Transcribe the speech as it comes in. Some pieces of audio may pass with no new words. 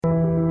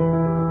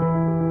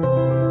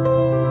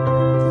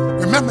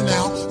Remember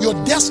now, your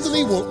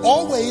destiny will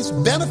always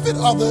benefit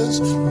others,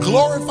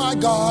 glorify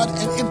God,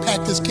 and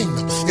impact his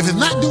kingdom. If it's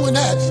not doing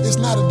that, it's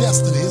not a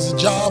destiny. It's a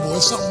job or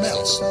it's something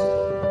else.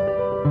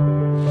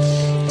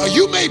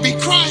 You may be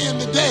crying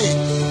today,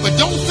 but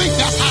don't think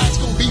that's how it's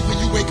going to be when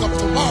you wake up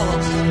tomorrow.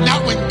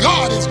 Not when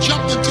God has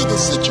jumped into the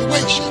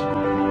situation.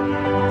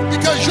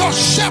 Because your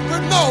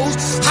shepherd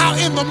knows how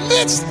in the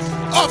midst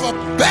of a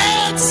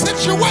bad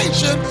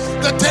situation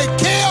to take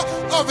care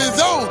of his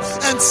own.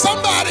 And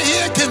somebody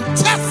here can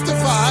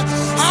testify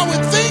how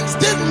when things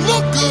didn't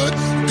look good,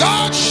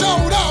 God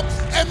showed up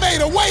and made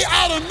a way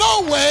out of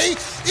no way,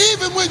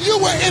 even when you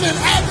were in an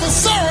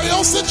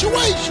adversarial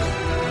situation.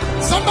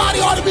 Somebody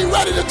ought to be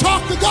ready to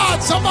talk to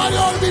God. Somebody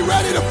ought to be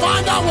ready to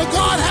find out what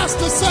God has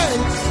to say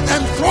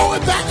and throw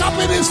it back up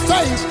in his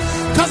face.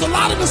 Because a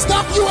lot of the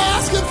stuff you're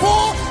asking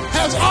for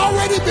has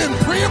already been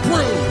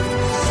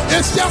pre-approved.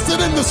 It's just that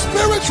in the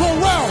spiritual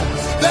realm,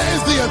 there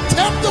is the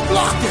attempt to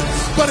block it.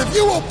 But if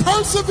you will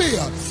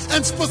persevere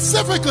and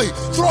specifically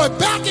throw it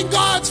back in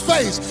God's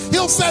face,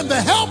 he'll send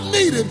the help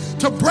needed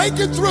to break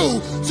it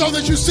through so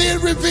that you see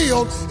it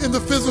revealed in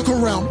the physical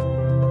realm.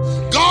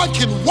 God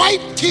can wipe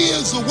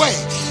tears away.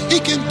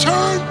 He can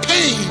turn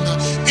pain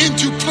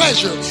into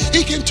pleasure.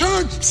 He can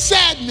turn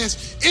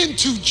sadness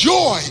into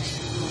joy.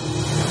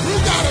 You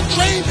got a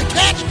train to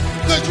catch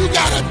because you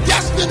got a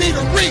destiny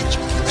to reach.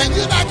 And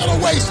you're not going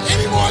to waste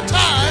any more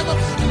time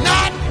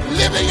not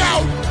living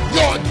out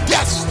your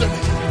destiny.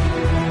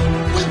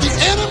 When the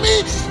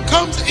enemy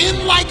comes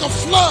in like a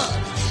flood,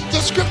 the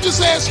scripture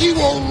says he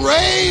will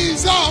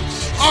raise up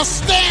a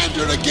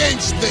standard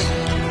against them.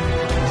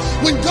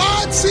 When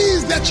God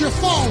sees that you're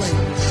falling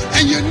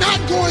and you're not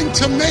going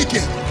to make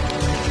it,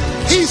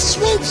 he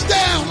swoops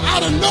down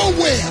out of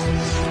nowhere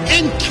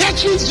and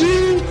catches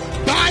you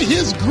by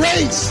his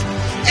grace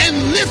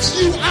and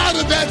lifts you out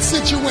of that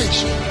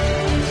situation.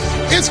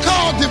 It's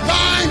called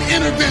divine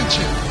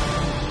intervention.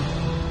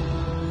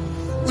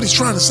 What he's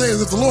trying to say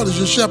is if the Lord is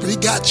your shepherd, he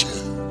got you.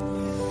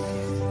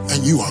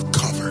 And you are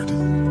covered.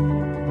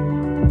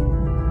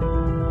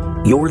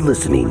 You're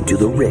listening to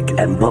The Rick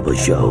and Bubba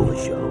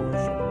Show.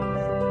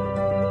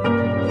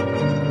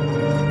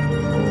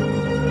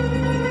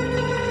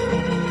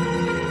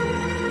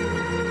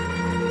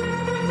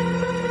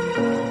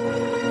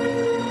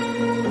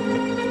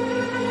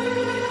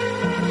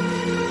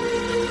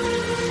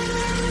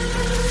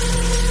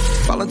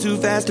 Too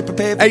fast to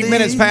prepare for 8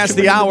 minutes past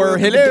the hour.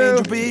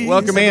 Hello.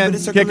 Welcome in.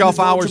 Kickoff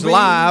Hours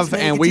Live,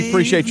 and we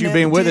appreciate you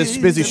being with us.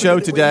 Busy show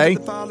today.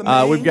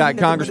 We've got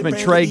Congressman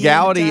Trey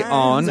Gowdy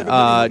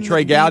on.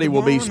 Trey Gowdy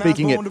will be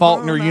speaking at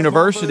Faulkner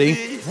University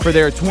for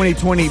their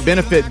 2020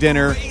 benefit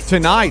dinner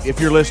tonight,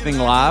 if you're listening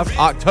live.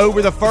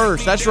 October the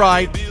 1st. That's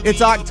right.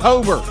 It's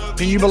October.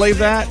 Can you believe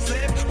that?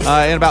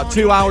 In about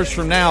 2 hours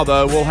from now,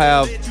 though, we'll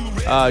have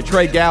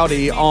Trey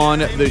Gowdy on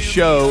the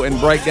show and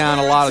break down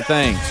a lot of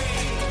things.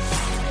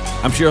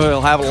 I'm sure he'll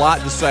have a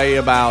lot to say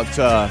about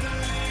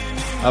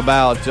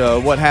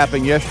what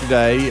happened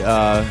yesterday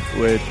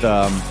with,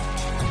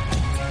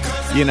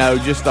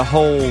 just the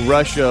whole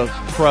Russia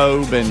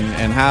probe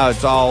and how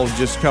it's all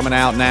just coming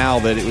out now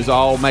that it was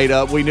all made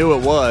up. We knew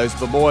it was,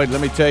 but boy,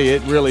 let me tell you,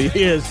 it really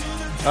is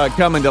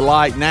coming to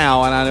light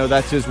now, and I know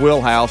that's his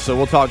wheelhouse, so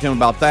we'll talk to him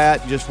about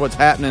that, just what's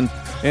happening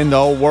in the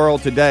whole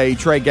world today.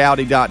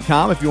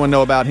 TreyGowdy.com, if you want to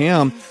know about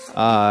him.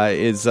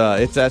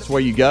 That's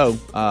where you go.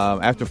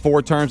 After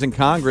 4 terms in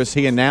Congress,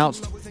 he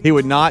announced he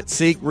would not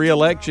seek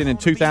re-election in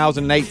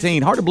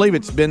 2018. Hard to believe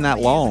it's been that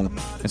long.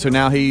 And so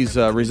now he's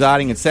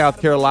residing in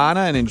South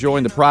Carolina and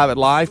enjoying the private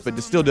life, but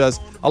still does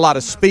a lot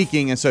of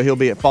speaking, and so he'll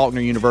be at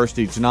Faulkner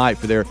University tonight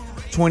for their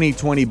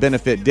 2020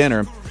 benefit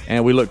dinner,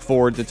 and we look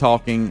forward to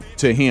talking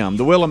to him.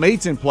 The Wheel of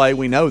Meat's in play,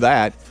 we know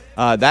that.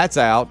 That's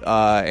out,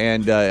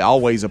 and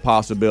always a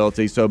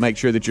possibility, so make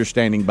sure that you're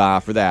standing by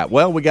for that.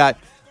 Well, we got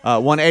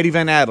one Eddie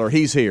Van Adler.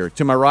 He's here.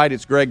 To my right,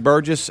 it's Greg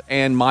Burgess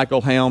and Michael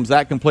Helms.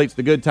 That completes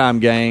the Good Time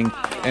Gang.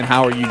 And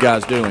how are you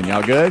guys doing?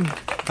 Y'all good?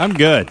 I'm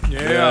good.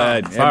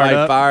 Yeah. Good.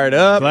 Everybody fired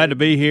up. Glad to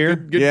be here.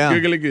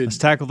 Good. Let's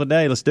tackle the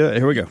day. Let's do it.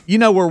 Here we go. You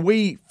know where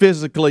we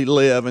physically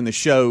live and the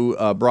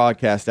show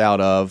broadcast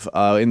out of,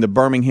 in the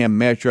Birmingham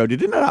Metro,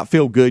 did it not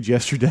feel good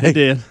yesterday? It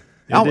did.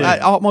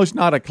 Almost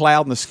not a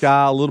cloud in the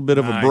sky, a little bit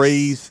of a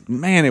breeze.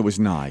 Man, it was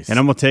nice. And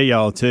I'm going to tell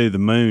y'all, too, the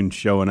moon's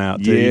showing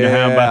out, too. Yeah. You know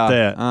how about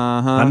that?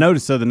 Uh-huh. I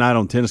noticed the other night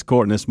on tennis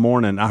court and this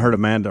morning,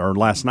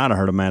 last night I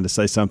heard Amanda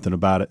say something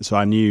about it, so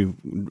I knew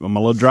on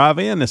my little drive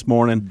in this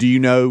morning. Do you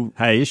know?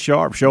 Hey, it's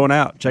sharp, showing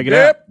out. Check it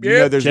out. You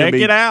know Check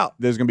it out.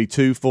 There's going to be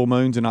 2 full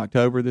moons in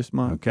October this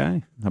month.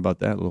 Okay. How about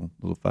that little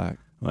fact?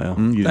 Well,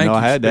 you didn't know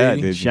I had that,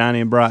 did you? Shiny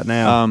and bright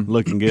now,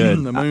 looking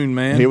good. The moon,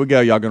 man. Here we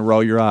go. Y'all going to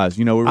roll your eyes.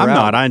 You know, we were I'm out,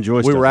 not. I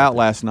enjoy We were out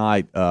like last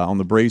night on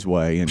the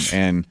breezeway,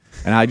 and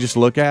I just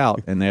look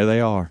out, and there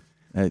they are.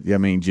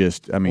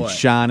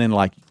 Shining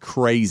like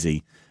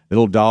crazy.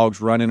 Little dogs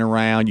running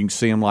around. You can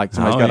see them like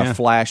somebody's got a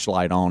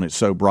flashlight on. It's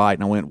so bright.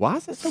 And I went, why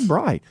is it so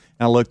bright?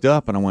 And I looked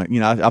up, and I went,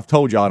 I've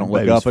told y'all I don't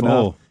look up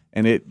enough.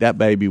 And that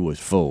baby was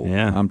full.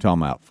 Yeah. I'm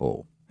talking about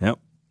full. Yep.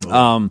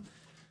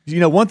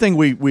 One thing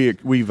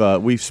we've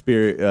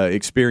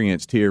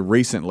experienced here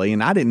recently,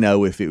 and I didn't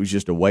know if it was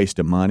just a waste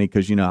of money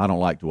because I don't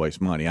like to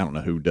waste money. I don't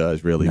know who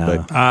does really,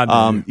 but I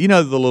do.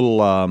 The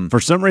little for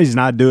some reason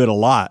I do it a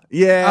lot.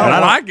 Yeah, I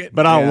don't like it,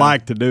 but I don't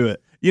like to do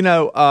it.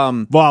 Well,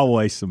 I'll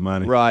waste some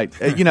money. Right.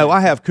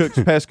 I have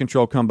Cook's Pest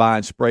Control come by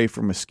and spray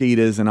for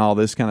mosquitoes and all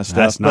this kind of stuff.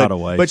 That's not a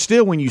waste. But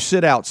still, when you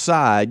sit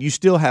outside, you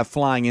still have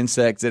flying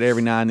insects that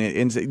every now and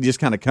then just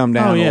kind of come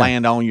down and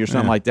land on you or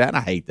something like that. And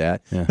I hate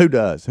that. Yeah. Who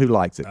does? Who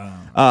likes it?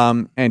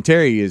 And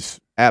Terry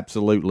is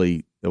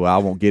absolutely, well, I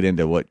won't get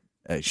into what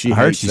she I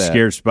heard she's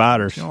scared of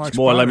spiders.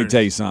 Boy, let me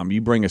tell you something.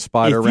 You bring a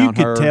spider around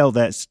her. If you could tell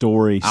that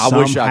story I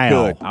wish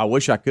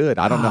I could.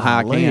 I don't know how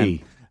I can.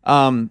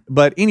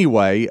 But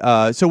anyway,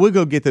 so we'll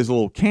go get those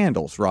little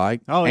candles,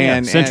 right? Oh, yeah.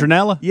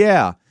 Citronella?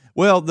 Yeah.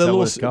 Well,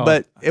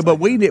 but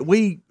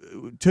we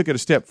took it a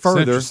step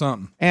further.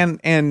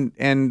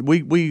 And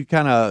we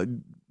kind of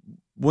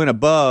went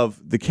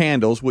above the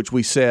candles, which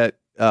we set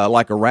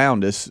like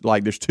around us,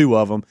 like there's two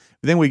of them.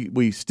 But then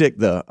we stick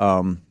the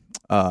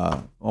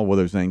what are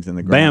those things in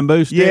the ground?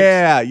 Bamboo sticks?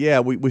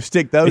 Yeah. We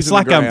stick those. It's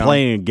like I'm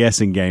playing a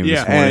guessing game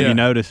this morning. You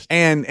noticed?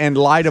 And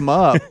light them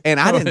up. And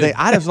I didn't think,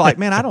 I was like,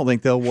 man, I don't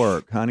think they'll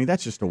work, honey.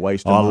 That's just a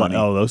waste of money.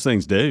 Oh, those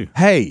things do.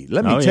 Hey,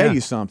 let me tell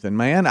you something,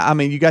 man. I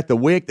mean, you got the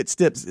wick that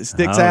sticks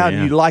out,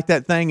 and you light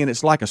that thing, and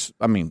it's like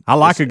I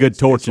like a good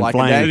torch and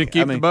flame. Did it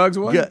keep the bugs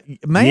away?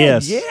 Man,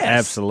 yes,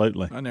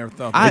 absolutely. I never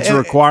thought it's a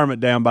requirement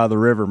down by the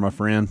river, my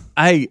friend.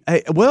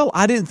 Well,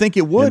 I didn't think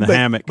it would,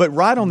 hammock. But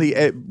right on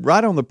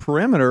the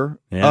perimeter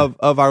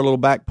of our little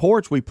back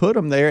porch, we put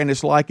them there, and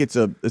it's like it's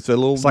a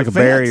little like a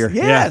barrier.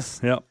 Yes.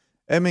 Yeah. Yep.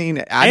 I mean,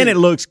 it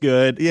looks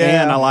good.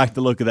 Yeah, and I like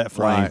the look of that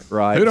flame.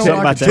 Right. Who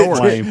don't like that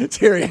flame?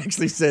 Terry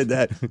actually said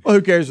that. Well,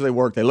 who cares if they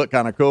work? They look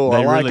kind of cool. They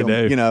I like really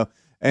them, do.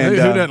 And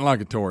who doesn't like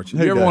a torch?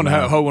 You ever want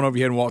to hold one over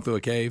your head and walk through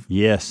a cave?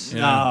 Yes.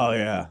 Oh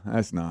yeah,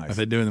 that's nice. As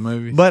they do in the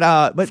movies. But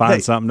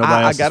find something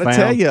nobody else I got to found.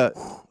 tell you.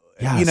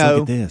 Gosh,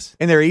 look at this.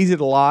 And they're easy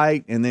to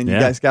light, and then you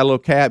guys got a little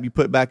cap you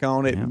put back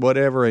on it,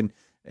 whatever, and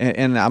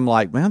I'm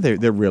like, man,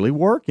 they're really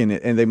working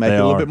it, and they make it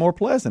a little bit more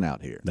pleasant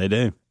out here. They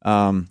do.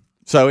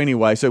 So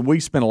anyway, we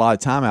spent a lot of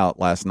time out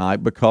last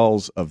night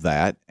because of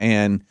that,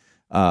 and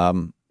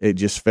it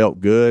just felt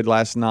good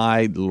last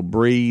night. A little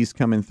breeze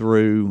coming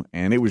through,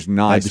 and it was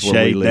nice. Had the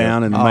shade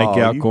down in the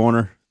make-out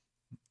corner.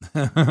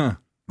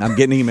 I'm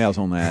getting emails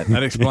on that.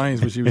 That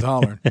explains what she was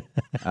hollering.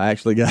 I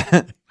actually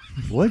got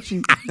what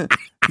you.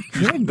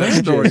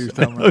 That story you were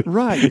telling me.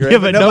 Right, Greg. Yeah,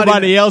 but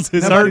nobody else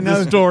has heard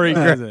the story.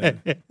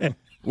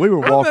 We were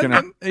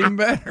walking even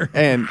better,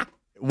 and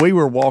we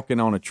were walking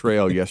on a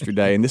trail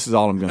yesterday, and this is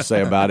all I'm going to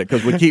say about it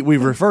because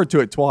we've referred to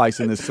it twice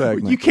in this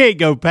segment. You can't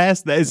go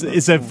past that.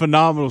 It's a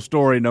phenomenal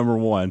story. Number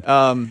one,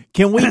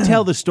 can we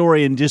tell the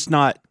story and just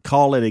not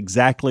call it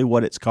exactly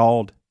what it's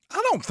called?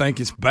 I don't think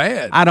it's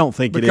bad. I don't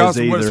think it is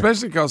either.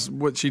 Especially because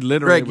what she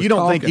literally Greg, was you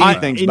don't think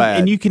anything's bad.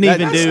 And you can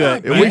even do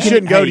it. We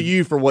shouldn't go to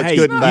you for what's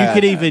good and bad. You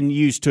could even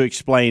use, to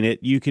explain it,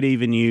 you could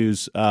even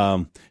use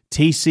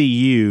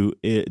TCU.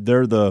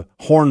 They're the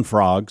Horned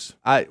Frogs.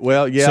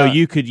 So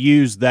you could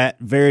use that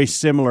very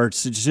similar,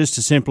 just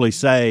to simply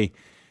say,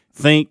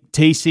 think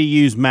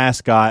TCU's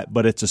mascot,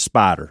 but it's a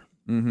spider.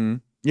 Mm-hmm.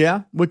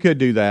 Yeah, we could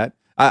do that.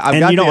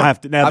 You don't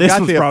have to. Now, I've this got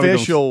was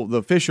the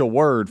official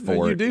word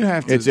for it. You do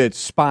have to. It's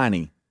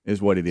spiny. Is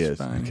what it is.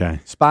 Spiny. Okay.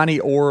 Spiny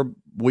or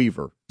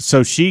weaver.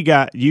 So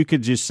you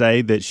could just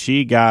say that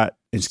she got,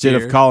 instead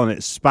of calling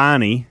it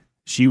spiny,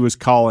 she was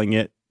calling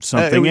it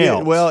something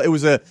else. Well, it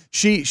was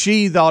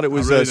she thought it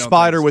was a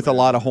spider with a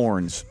lot of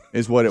horns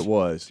is what it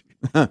was.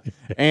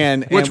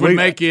 Which would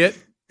make it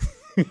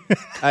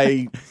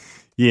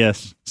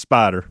yes,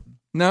 spider.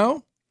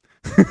 No.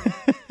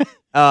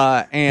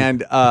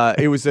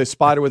 It was a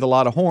spider with a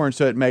lot of horns,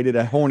 so it made it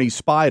a horny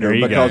spider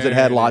because it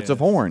had lots of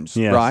horns,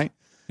 right?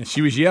 And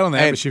she was yelling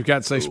at, but she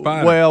forgot to say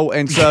spider. Well,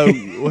 and so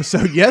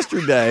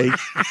yesterday,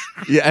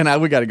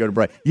 and we got to go to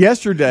break.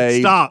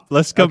 Yesterday, stop.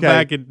 Let's come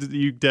back and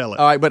you tell it.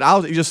 All right, but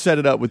I'll just set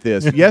it up with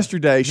this.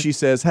 Yesterday, she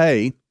says,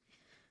 "Hey,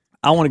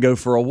 I want to go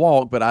for a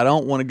walk, but I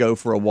don't want to go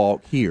for a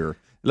walk here.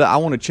 I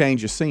want to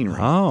change the scenery."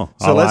 Oh,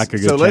 so let's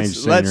change the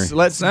scenery.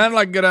 Let's sound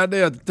like a good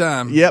idea at the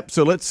time. Yep.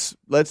 So let's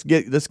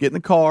get in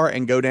the car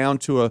and go down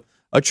to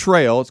a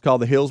trail. It's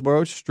called the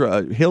Hillsborough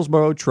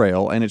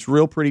Trail, and it's a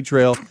real pretty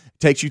trail.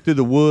 It takes you through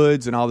the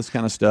woods and all this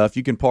kind of stuff.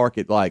 You can park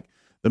at like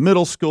the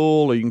middle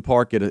school, or you can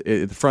park at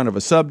the front of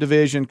a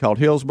subdivision called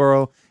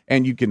Hillsborough,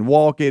 and you can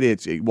walk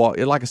it.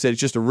 Like I said,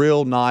 it's just a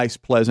real nice,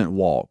 pleasant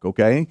walk.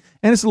 Okay,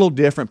 and it's a little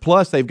different.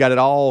 Plus, they've got it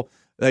all.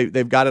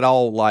 They've got it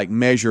all like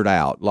measured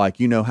out, like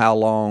how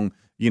long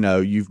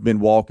you've been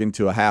walking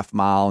to a half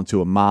mile and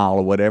to a mile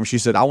or whatever. She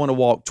said, "I want to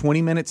walk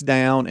 20 minutes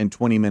down and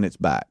 20 minutes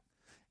back."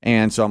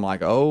 And so I'm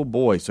like, oh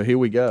boy, so here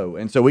we go.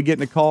 And so we get in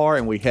the car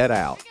and we head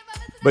out.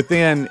 But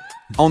then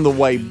on the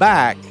way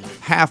back,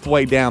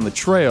 halfway down the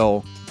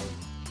trail,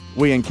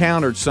 we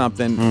encountered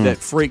something that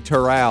freaked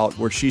her out,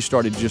 where she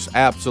started just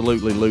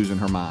absolutely losing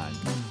her mind.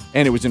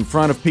 And it was in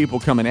front of people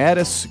coming at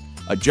us,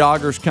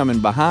 joggers coming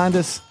behind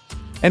us.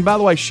 And by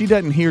the way, she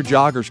doesn't hear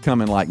joggers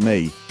coming like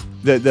me.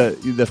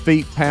 the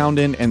feet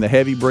pounding and the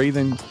heavy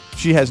breathing.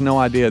 She has no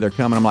idea they're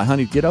coming. I'm like,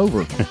 honey, get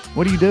over it.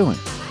 What are you doing?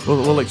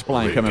 We'll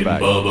explain Rick coming and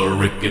back. Bubba,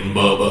 Rick and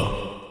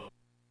Bubba.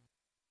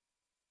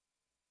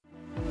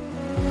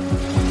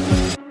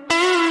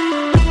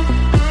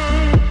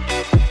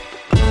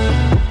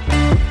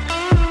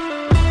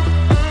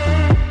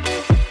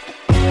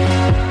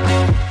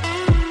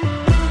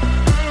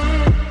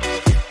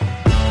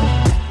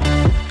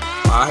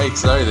 I hate to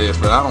say this,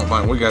 but I don't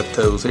think we got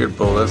the tools here to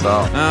pull this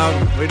off.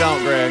 No, we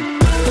don't, Greg.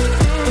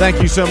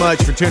 Thank you so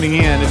much for tuning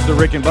in. It's the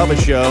Rick and Bubba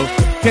Show.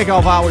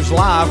 Kickoff Hours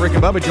Live. Rick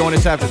and Bubba join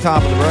us after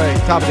top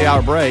of the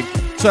hour break.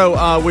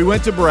 So we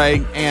went to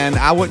break, and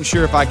I wasn't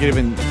sure if I could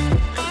even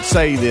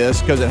say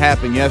this because it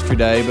happened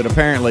yesterday, but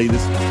apparently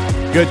this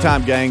Good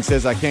Time Gang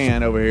says I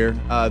can over here.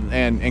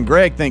 And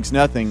Greg thinks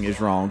nothing is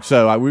wrong,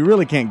 so we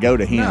really can't go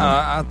to him. No,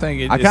 I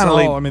think it's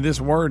all. I mean,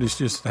 this word is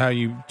just how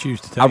you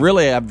choose to take it. I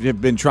really have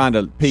been trying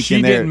to peek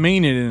in there. She didn't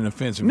mean it in an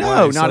offensive way.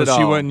 No, not at all.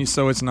 She wasn't,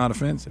 so it's not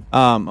offensive.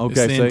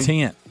 Okay, it's the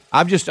intent.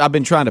 I've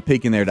been trying to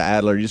peek in there to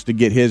Adler just to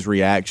get his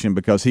reaction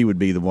because he would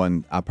be the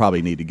one I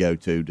probably need to go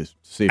to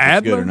see if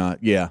it's good or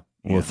not. Yeah.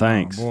 Well,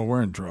 thanks. Boy,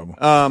 we're in trouble.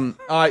 All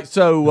right.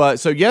 So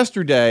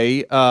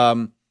yesterday,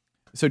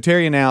 so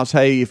Terry announced,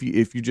 hey, if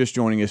you're just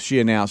joining us, she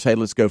announced, hey,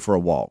 let's go for a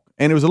walk,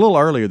 and it was a little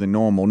earlier than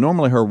normal.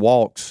 Normally, her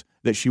walks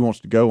that she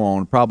wants to go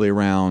on probably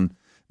around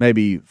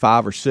maybe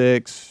 5 or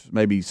 6,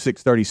 maybe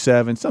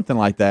 6:37, something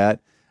like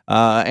that.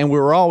 And we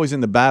were always in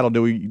the battle.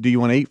 Do you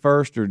want to eat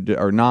first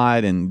or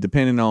not? And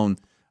depending on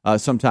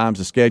sometimes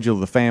the schedule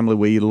of the family,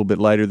 we eat a little bit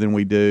later than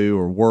we do,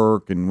 or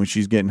work, and when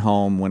she's getting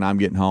home, when I'm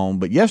getting home.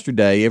 But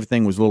yesterday,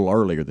 everything was a little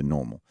earlier than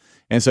normal.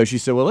 And so she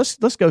said, well,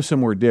 let's go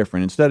somewhere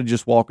different. Instead of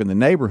just walking the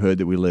neighborhood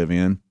that we live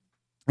in,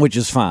 which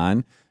is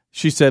fine,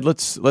 she said,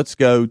 let's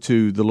go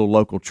to the little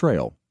local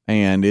trail.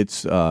 And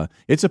it's a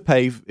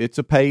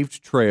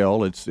paved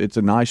trail. It's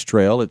a nice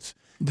trail. It's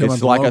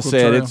like I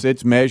said,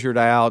 it's measured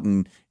out,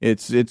 and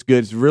it's good.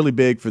 It's really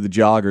big for the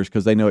joggers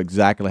because they know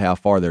exactly how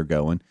far they're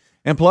going.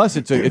 And plus,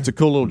 it's a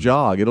cool little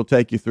jog. It'll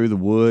take you through the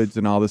woods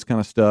and all this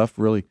kind of stuff.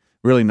 Really,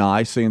 really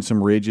nice. Seeing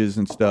some ridges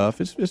and stuff.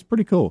 It's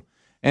pretty cool.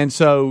 And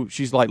so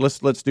she's like, let's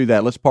do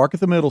that. Let's park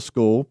at the middle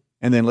school,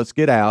 and then let's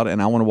get out.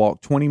 And I want to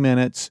walk 20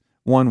 minutes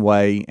one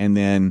way, and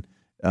then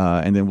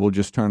we'll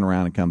just turn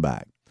around and come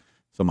back.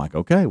 So I'm like,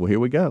 okay, well, here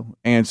we go.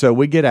 And so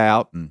we get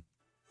out, and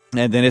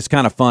then it's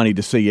kind of funny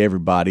to see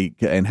everybody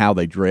and how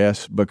they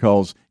dress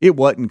because it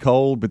wasn't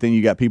cold, but then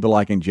you got people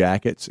like in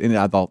jackets, and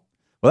I thought,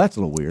 well, that's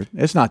a little weird.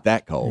 It's not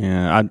that cold.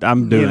 Yeah,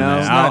 I'm doing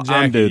that.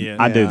 I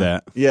do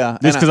that. Yeah,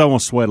 just because I want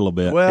to sweat a little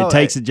bit. Well, it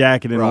takes a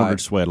jacket in order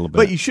to sweat a little bit.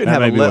 But you should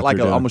have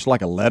almost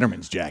like a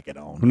Letterman's jacket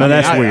on. No,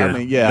 that's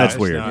weird. That's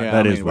weird.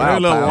 That is weird. A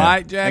little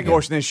light jacket. And of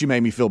course, then she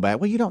made me feel bad.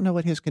 Well, you don't know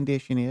what his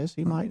condition is.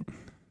 He might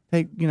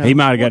take. He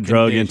might have got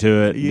drugged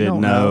into it. Didn't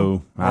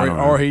know.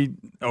 Or he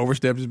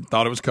overstepped and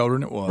thought it was colder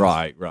than it was.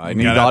 Right. And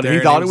he thought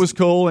it was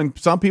cool. And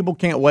some people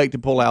can't wait to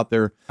pull out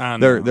their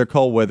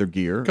cold weather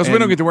gear because we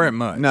don't get to wear it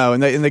much. No,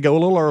 and they go a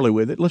little early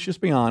with it. Let's just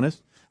be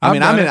honest.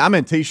 I'm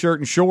in t-shirt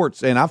and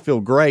shorts, and I feel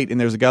great. And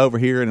there's a guy over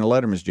here in a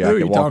Letterman's jacket Who are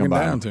you walking talking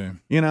by. Down to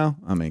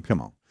him?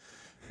 Come on.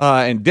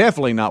 And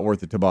definitely not worth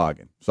the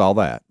toboggan. Saw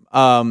that.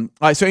 All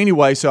right. So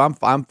anyway,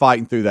 I'm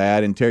fighting through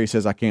that, and Terry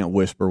says I can't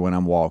whisper when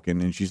I'm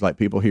walking, and she's like,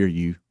 people hear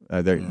you.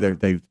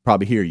 They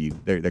probably hear you.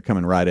 They're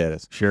coming right at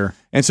us. Sure.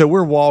 And so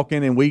we're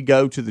walking, and we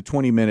go to the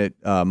 20-minute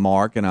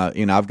mark, and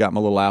I've got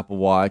my little Apple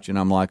Watch, and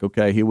I'm like,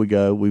 okay, here we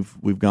go.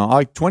 We've gone all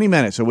right, 20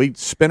 minutes. So we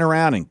spin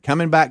around and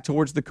coming back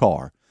towards the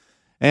car,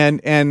 and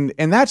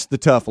that's the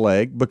tough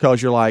leg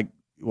because you're like,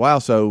 wow.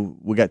 So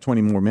we got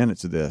 20 more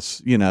minutes of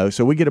this,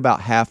 So we get about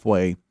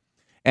halfway,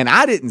 and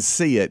I didn't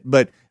see it,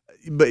 but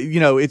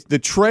it's the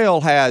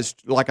trail has,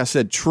 like I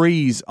said,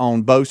 trees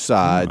on both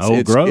sides.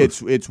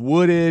 It's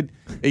wooded,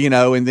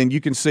 and then you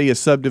can see a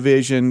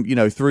subdivision,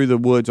 through the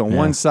woods on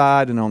one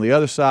side, and on the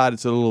other side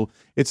it's a little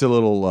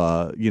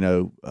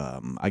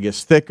I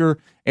guess thicker.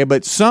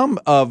 But some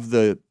of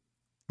the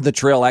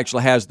trail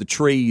actually has the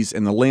trees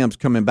and the limbs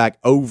coming back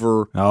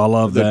over. I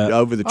love that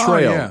over the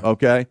trail. Yeah.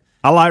 Okay.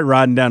 I like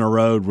riding down a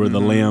road where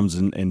the limbs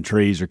and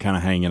trees are kind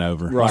of hanging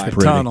over. Right. It's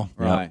like a tunnel.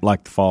 Right.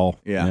 Like the fall.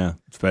 Yeah.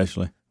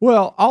 Especially.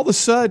 Well, all of a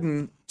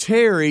sudden,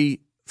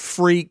 Terry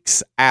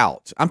freaks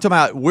out. I'm talking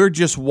about we're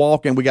just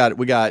walking. We got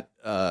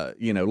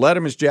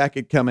Letterman's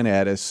jacket coming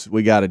at us.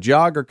 We got a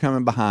jogger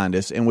coming behind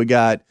us, and we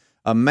got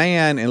a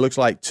man, and it looks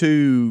like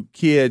 2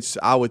 kids,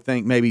 I would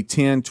think maybe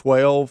 10,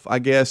 12, I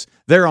guess.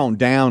 They're on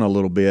down a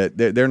little bit.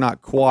 They're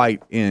not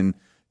quite in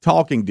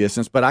talking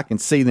distance, but I can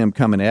see them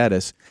coming at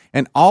us.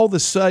 And all of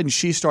a sudden,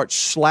 she starts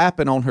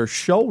slapping on her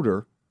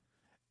shoulder,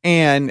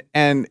 and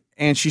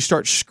she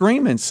starts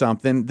screaming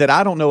something that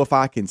I don't know if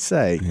I can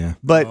say. Yeah.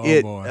 But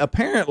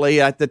apparently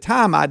at the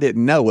time I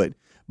didn't know it,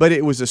 but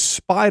it was a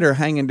spider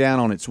hanging down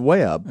on its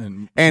web,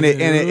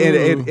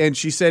 and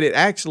she said it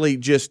actually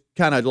just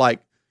kind of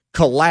like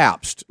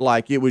collapsed,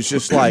 like it was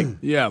just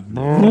like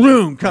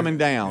boom coming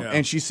down.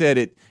 And she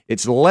said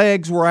its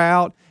legs were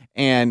out,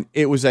 and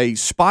it was a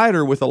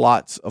spider with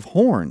lots of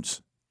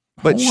horns.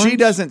 But she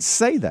doesn't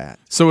say that.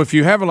 So if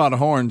you have a lot of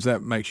horns,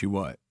 that makes you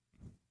what?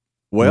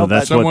 Well,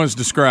 that's someone's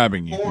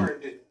describing you.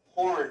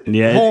 Horned.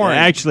 Yeah,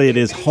 actually, it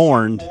is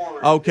horned.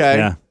 Okay.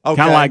 Yeah. Okay.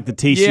 Kind of like the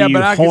TCU Yeah,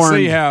 but I can horned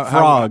see how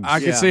frogs. I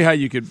can see how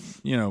you could,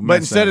 But mess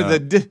instead that of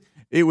up. the D,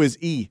 it was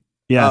E.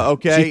 Yeah.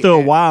 Okay. She threw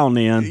a Y on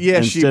the end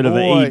instead of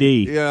an ED.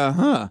 Yeah.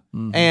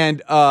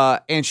 Huh.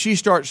 And she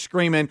starts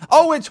screaming,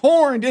 "Oh, it's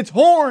horned! It's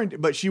horned!"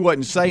 But she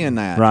wasn't saying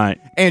that. Right.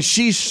 And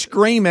she's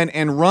screaming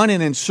and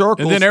running in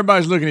circles. And then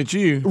everybody's looking at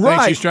you. Right.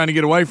 Thinks she's trying to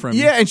get away from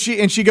you. Yeah, and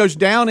she goes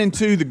down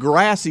into the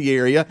grassy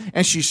area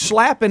and she's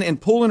slapping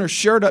and pulling her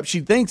shirt up.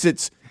 She thinks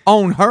it's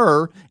on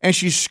her, and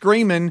she's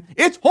screaming,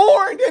 "It's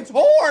horned! It's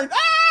horned!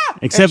 Ah!"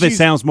 Except it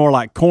sounds more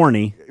like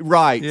corny.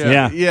 Right.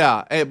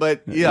 Yeah.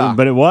 But yeah.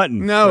 But it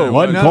wasn't. No, it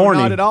wasn't corny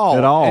not at all.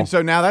 At all. And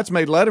so now that's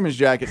made Letterman's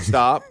jacket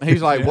stop.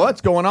 He's like,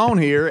 "What's going on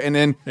here?" And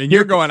then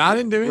you're going, "I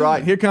didn't do anything."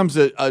 Right. Here comes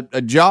a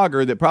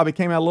jogger that probably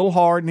came out a little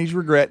hard, and he's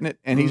regretting it,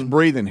 and he's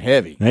breathing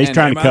heavy. And he's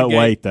trying to cut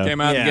weight, though. Came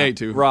out the gate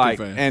too right.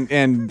 fast.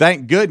 And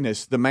thank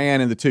goodness the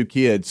man and the two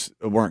kids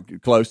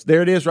weren't close.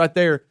 There it is right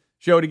there.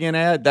 Show it again,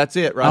 Ad. That's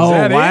it, right? Oh,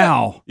 That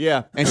wow. It?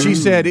 Yeah. And she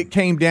said it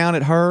came down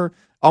at her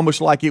almost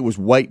like it was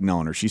waiting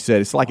on her. She said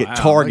it's like it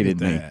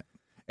targeted me.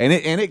 And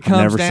it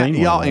comes down,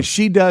 y'all, and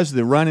she does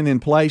the running in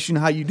place. You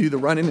know how you do the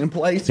running in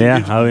place?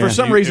 Yeah. For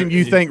some reason,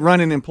 you think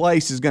running in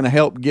place is going to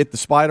help get the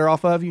spider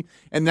off of you,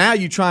 and now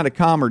you're trying to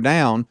calm her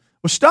down.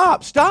 Well,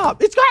 stop!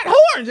 It's got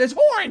horns! It's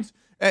horns!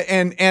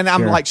 And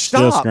I'm like,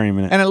 stop! Still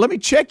screaming it. And let me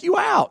check you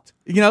out.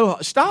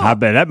 Stop. I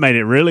bet that made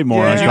it really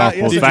more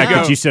uncomfortable. The fact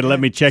that you said, "Let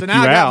me check you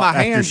out,"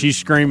 after she's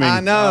screaming.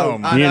 I know.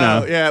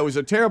 Yeah, it was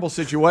a terrible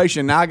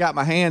situation. Now I got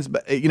my hands,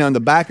 in the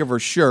back of her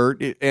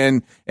shirt,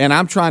 and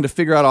I'm trying to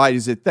figure out, all right,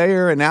 is it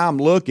there? And now I'm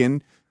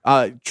looking,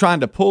 trying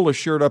to pull her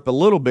shirt up a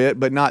little bit,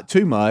 but not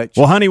too much.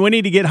 Well, honey, we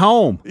need to get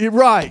home. You're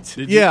right.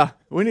 Yeah.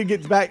 We need to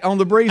get back on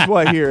the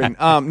breezeway here. And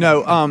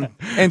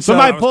and so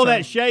somebody pull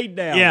that shade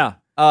down. Yeah.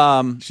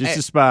 She's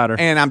a spider.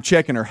 And I'm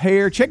checking her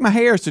hair. Check my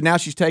hair. So now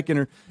she's taking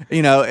her,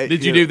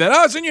 Did you do that?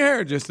 Oh, it's in your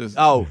hair.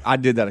 I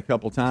did that a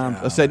couple times.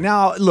 I said,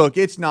 "Now, look,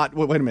 it's not,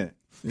 wait a minute."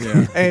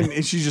 Yeah.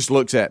 And she just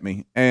looks at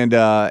me. And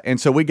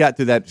so we got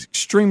through that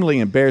extremely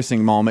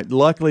embarrassing moment.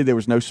 Luckily, there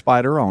was no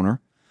spider on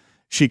her.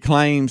 She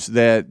claims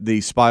that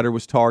the spider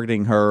was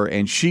targeting her,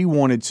 and she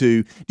wanted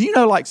to. Do you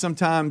know, like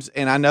sometimes,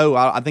 and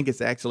I think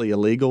it's actually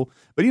illegal,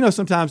 but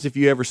sometimes if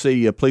you ever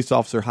see a police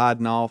officer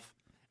hiding off,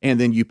 and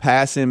then you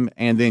pass him,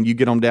 and then you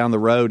get on down the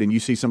road, and you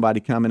see somebody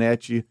coming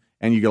at you,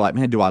 and you go like,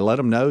 "Man, do I let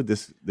them know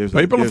this?" There's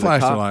people are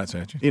flashing lights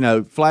at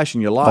you. Flashing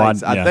your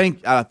lights. I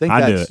think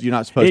that's you're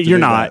not supposed to. You're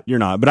do not. that. You're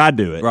not. But I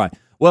do it. Right.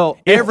 Well,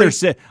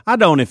 I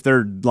don't if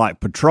they're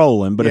like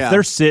patrolling, but if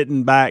they're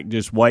sitting back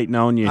just waiting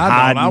on you,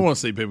 hiding, I want to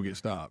see people get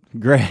stopped.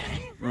 Great.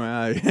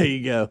 Right, there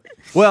you go.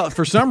 Well,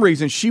 for some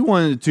reason, she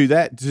wanted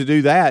to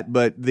do that,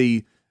 but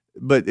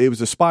it was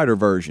a spider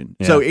version.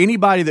 Yeah. So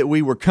anybody that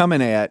we were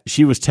coming at,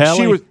 she was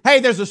telling, "Hey,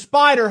 there's a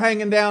spider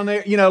hanging down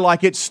there,"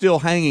 like it's still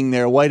hanging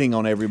there waiting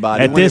on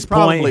everybody. At this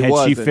point,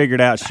 had she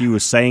figured out she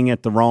was saying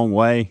it the wrong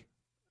way?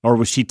 Or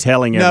was she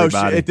telling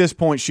everybody? No, at this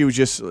point, she was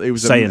just, it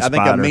was, I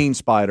think, a mean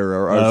spider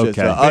or just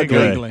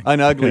an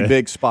ugly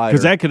big spider.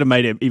 Because that could have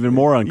made it even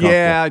more uncomfortable.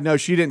 Yeah, no,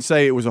 she didn't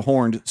say it was a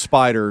horned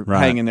spider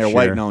hanging there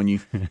waiting on you.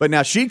 But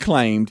now she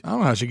claimed. I don't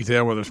know how she could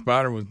tell whether a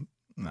spider was.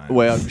 No.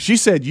 Well, she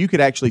said you could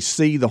actually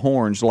see the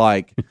horns they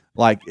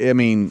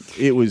weren't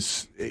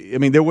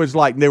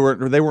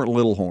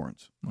little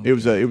horns.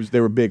 Okay. They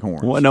were big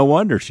horns. Well, no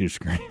wonder she was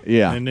screaming.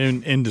 Yeah. And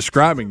in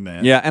describing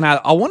that. Yeah, and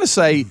I want to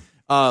say,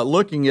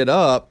 looking it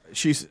up,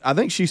 I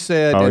think she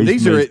said, and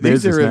these are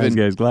even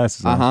his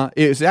glasses.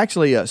 It's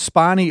actually a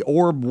spiny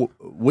orb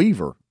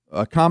weaver,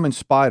 a common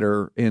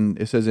spider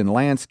it says in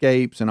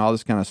landscapes and all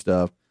this kind of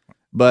stuff.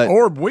 But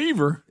orb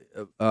weaver.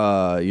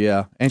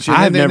 Yeah, and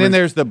then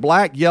there's the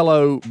black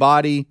yellow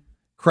body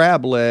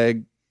crab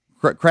leg.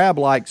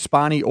 Crab-like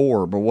spiny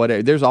orb or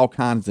whatever. There's all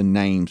kinds of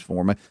names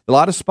for them. A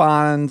lot of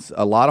spines,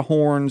 a lot of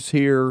horns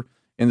here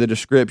in the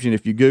description.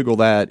 If you Google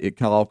that,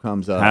 it all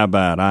comes up. How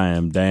about I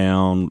am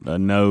down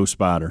no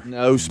spider?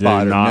 No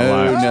spider. No.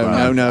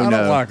 I don't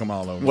like them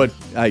all over.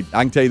 I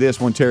can tell you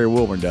this one, Terry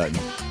Wilburn doesn't.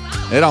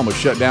 It almost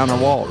shut down her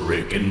wall.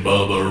 Rick and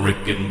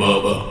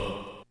Bubba.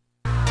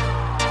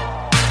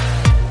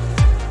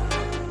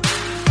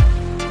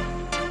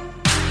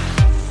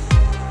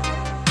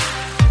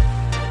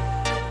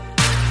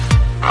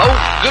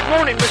 Oh, good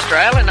morning, Mr.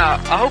 Allen. I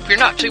hope you're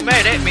not too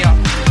mad at me.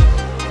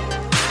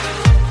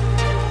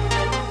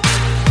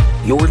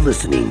 You're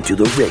listening to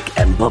The Rick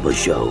and Bubba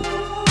Show.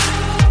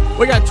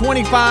 We got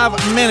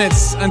 25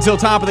 minutes until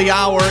top of the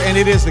hour, and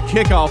it is the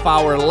kickoff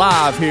hour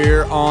live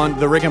here on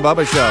The Rick and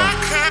Bubba Show.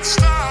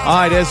 All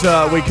right, as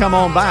we come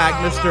on back,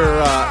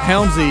 Mr.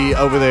 Helmsy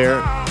over there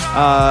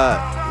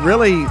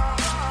really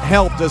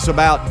helped us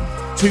about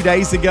 2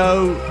 days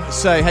ago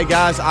say, "Hey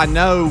guys, I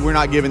know we're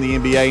not giving the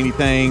NBA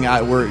anything.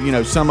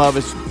 Some of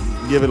us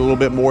give it a little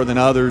bit more than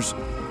others,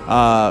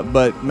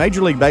 but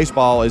Major League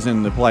Baseball is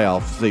in the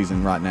playoff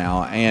season right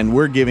now, and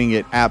we're giving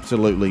it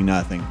absolutely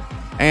nothing."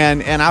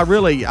 And I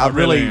really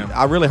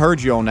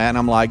heard you on that, and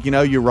I'm like,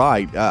 you're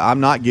right. I'm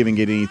not giving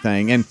it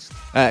anything. And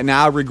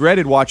now I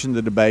regretted watching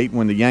the debate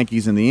when the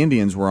Yankees and the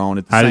Indians were on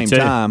at the same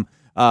time.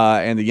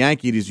 And the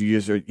Yankees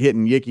just are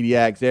hitting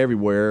yickety-yaks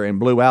everywhere and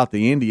blew out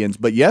the Indians.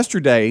 But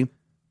yesterday,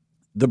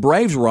 the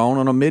Braves were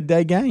on a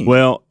midday game.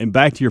 Well, and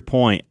back to your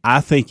point, I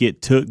think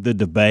it took the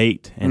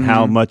debate and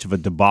how much of a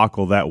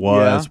debacle that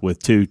was with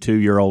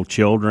two-year-old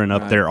children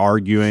up there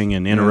arguing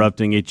and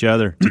interrupting each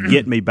other to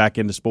get me back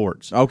into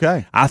sports.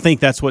 Okay. I think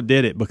that's what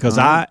did it because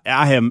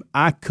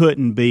I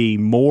couldn't be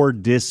more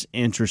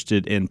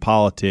disinterested in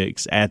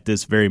politics at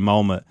this very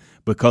moment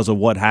because of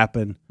what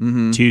happened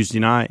Tuesday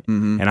night.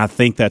 And I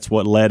think that's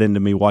what led into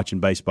me watching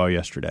baseball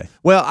yesterday.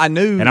 Well, I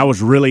knew. And I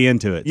was really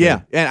into it.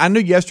 Yeah. And I knew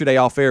yesterday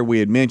off air we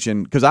had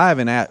mentioned, because I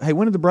haven't asked, hey,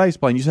 when did the Braves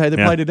play? And you said, hey,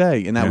 they play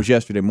today. And that was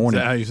yesterday morning.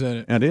 Is that how you said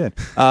it? I did.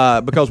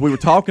 Because we were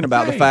talking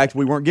about the fact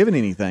we weren't giving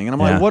anything. And I'm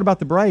like, what about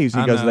the Braves?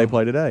 And he goes, they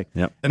play today.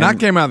 Yep. And I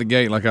came out of the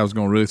gate like I was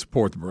going to really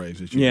support the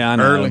Braves this year. Yeah, I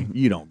know. Early.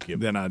 You don't give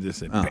Then I just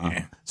said,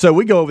 man. So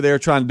we go over there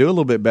trying to do a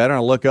little bit better, and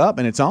I look up,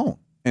 and it's on.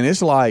 And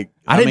it's like,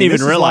 I didn't even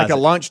this realize is like a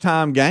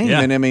lunchtime game.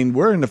 Yeah. And I mean,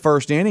 we're in the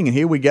first inning, and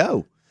here we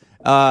go.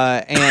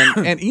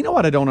 And you know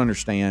what I don't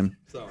understand?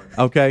 Sorry.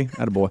 Okay,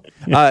 attaboy.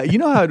 You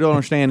know how I don't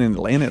understand in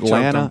Atlanta?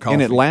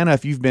 In Atlanta,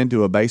 if you've been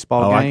to a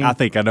baseball game. I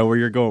think I know where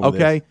you're going with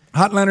this.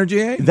 Hotlander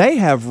GA? They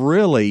have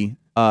really,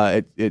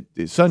 at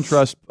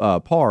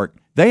SunTrust Park,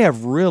 they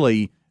have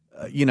really,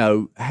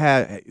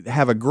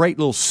 have a great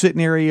little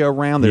sitting area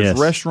around. There's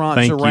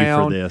restaurants Thank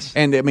around. you for this.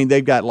 And I mean,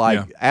 they've got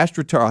like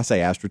AstroTurf. I say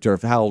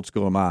AstroTurf. How old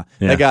school am I?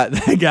 Yeah.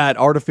 They got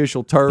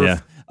artificial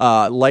turf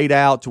laid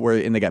out to where,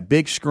 and they got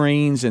big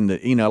screens. And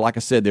like I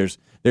said,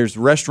 there's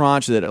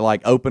restaurants that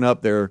like open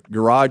up their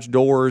garage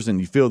doors,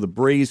 and you feel the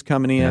breeze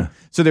coming in. Yeah.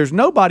 So there's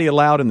nobody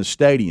allowed in the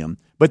stadium,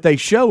 but they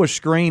show a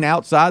screen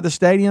outside the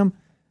stadium.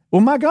 Well,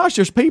 my gosh,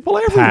 there's people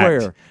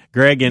everywhere. Packed.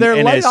 Greg, and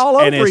they're laid all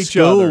over each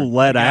other.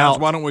 Let out.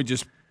 Why don't we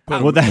just Why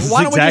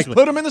don't we just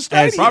put them in the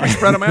stadium? Probably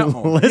spread them out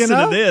more. Listen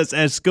to this.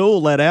 As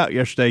school let out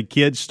yesterday,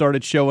 kids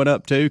started showing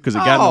up too because it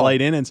got in the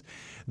late innings.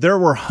 There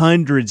were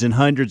hundreds and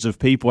hundreds of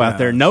people out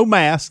there. No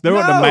mask. There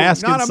wasn't a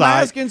mask not inside. A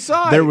mask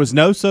inside. There was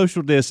no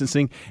social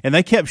distancing, and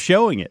they kept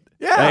showing it.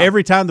 Yeah.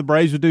 Every time the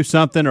Braves would do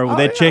something or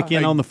they'd check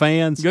in on the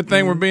fans. Good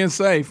thing we're being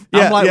safe.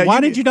 I'm like, why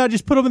did you not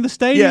just put them in the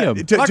stadium?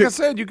 Like I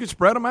said, you could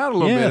spread them out a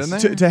little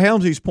bit. To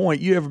Helmsy's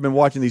point, you ever been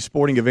watching these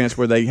sporting events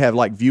where they have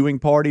like viewing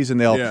parties and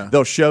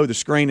they'll show the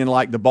screen and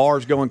like the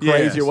bars going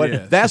crazy or what?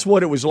 Yes. That's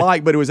what it was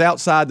like, but it was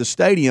outside the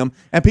stadium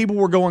and people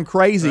were going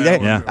crazy.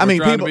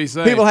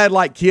 People had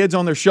like kids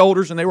on their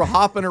shoulders and they were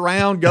hopping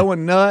around,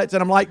 going nuts.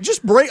 And I'm like, just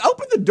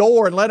open the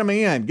door and let them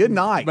in. Good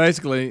night.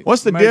 Basically,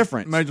 what's the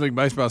difference? Major League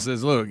Baseball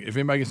says, look, if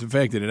anybody gets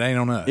infected, it ain't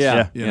on us.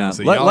 Yeah.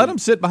 So let them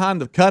sit behind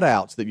the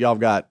cutouts that y'all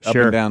got up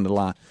and down the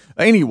line.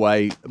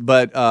 Anyway,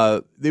 but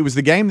it was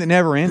the game that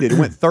never ended. It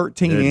went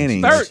 13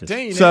 innings.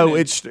 13 So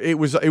innings.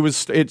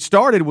 it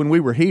started when we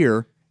were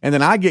here, and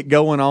then I get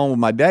going on with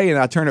my day, and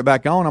I turn it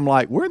back on. I'm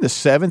like, we're in the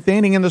 7th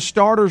inning, and the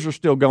starters are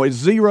still going.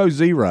 It's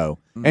 0-0,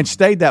 and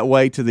stayed that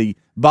way to the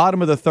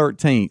bottom of the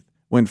 13th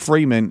when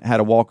Freeman had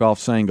a walk-off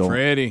single.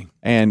 Freddie.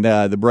 And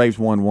the Braves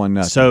won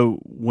 1-0. So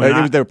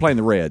they were playing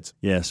the Reds.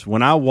 Yes.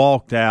 When I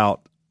walked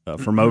out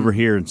from over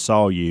here and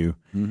saw you,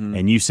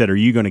 and you said, "Are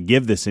you going to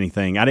give this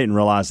anything?" I didn't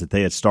realize that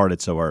they had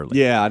started so early.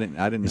 Yeah, I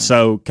didn't know.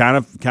 So kind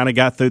of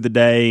got through the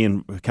day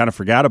and kind of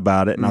forgot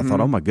about it, and I thought,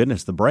 "Oh my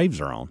goodness, the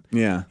Braves are on."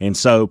 Yeah, and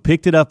so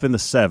picked it up in the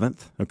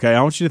 7th. Okay,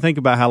 I want you to think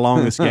about how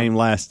long this game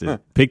lasted.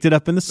 Picked it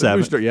up in the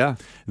 7th. Yeah.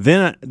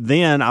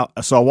 Then I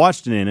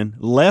watched an inning.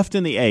 Left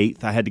in the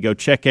 8th. I had to go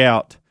check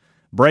out.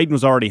 Braden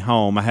was already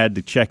home. I had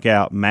to check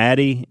out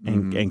Maddie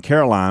and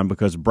Caroline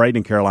because Braden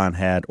and Caroline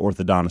had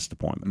orthodontist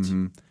appointments.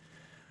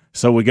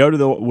 So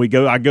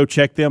I go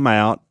check them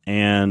out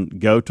and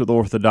go to the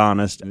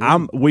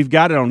orthodontist. We've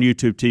got it on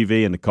YouTube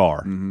TV in the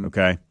car.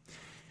 Okay.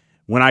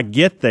 When I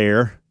get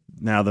there,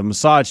 now the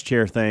massage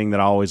chair thing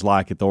that I always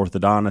like at the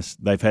orthodontist,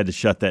 they've had to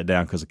shut that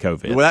down because of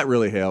COVID. Well, that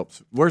really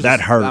helps. Hurt.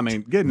 I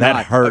mean, good that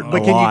night. hurt.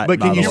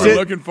 Can you sit?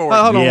 Looking forward.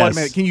 Hold on, yes. wait a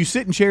minute. Can you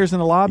sit in chairs in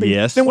the lobby?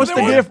 Yes. Then what's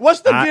the difference? What's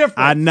the difference?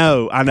 I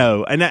know,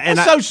 and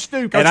that's so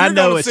stupid. And I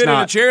know it's not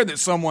in a chair that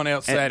someone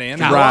else sat in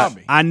the right.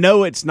 lobby. I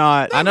know it's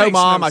not. I know,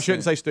 Mom. I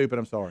shouldn't say stupid.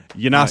 I'm sorry.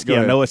 Yanoski,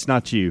 I know it's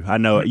not you. I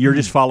know it. You're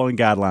just following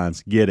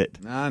guguidelines. Get it.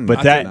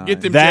 But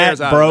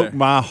that broke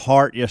my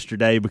heart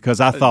yesterday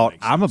because I thought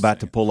I'm about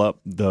to pull up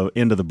the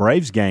end of the Braves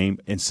game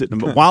and sit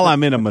while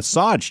I'm in a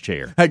massage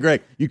chair. Hey,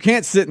 Greg, you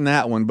can't sit in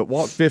that one, but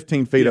walk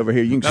 15 feet over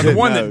here. You can now, sit the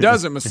one in that those.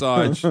 doesn't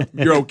massage,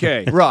 you're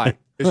okay. Right.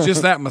 It's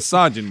just that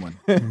massaging one.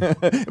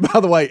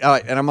 By the way,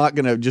 and I'm not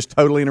going to just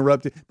totally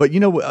interrupt it, but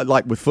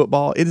like with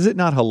football, is it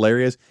not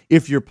hilarious?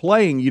 If you're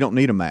playing, you don't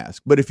need a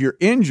mask. But if you're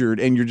injured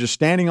and you're just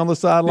standing on the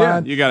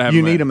sideline, you gotta have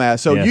you need a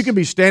mask. So you can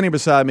be standing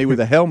beside me with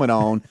a helmet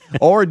on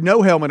or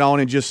no helmet on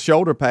and just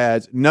shoulder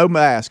pads, no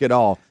mask at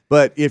all.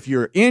 But if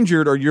you're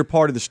injured or you're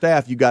part of the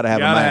staff, you got to have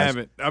a mask. Have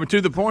it. I mean,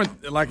 to the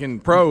point, like in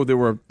pro, they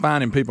were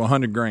fining people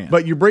 $100,000.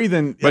 But you're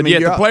breathing. But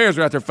yet the players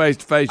are out there face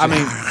to face. I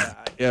mean,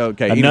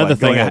 Okay. Another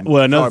thing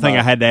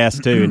I had to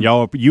ask too, and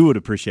you would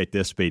appreciate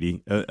this,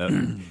 Speedy.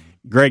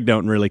 Greg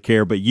don't really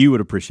care, but you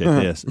would appreciate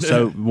this.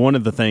 So one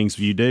of the things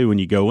you do when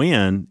you go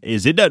in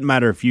is it doesn't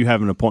matter if you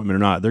have an appointment or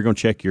not. They're going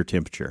to check your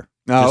temperature,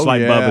 just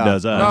like Bubba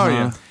does us. Oh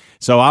yeah.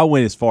 So I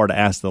went as far to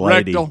ask the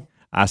lady. Rectal.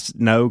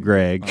 No,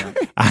 Greg.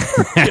 I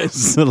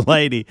asked the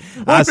lady.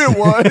 What if it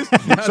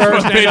was? Sir,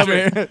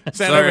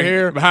 stand over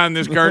here behind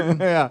this curtain.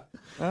 Yeah.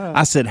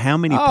 I said, how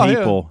many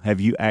people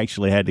have you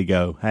actually had to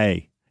go,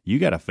 hey, you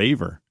got a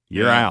fever.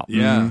 You're out.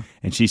 Yeah. Mm-hmm.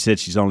 And she said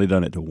she's only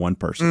done it to one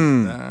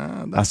person.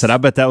 I said, I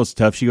bet that was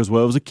tough. She goes,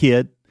 well, it was a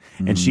kid.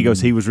 And she goes,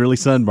 he was really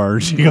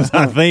sunburned. She goes,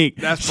 I think.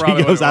 That's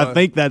probably I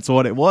think that's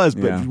what it was,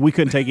 but we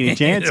couldn't take any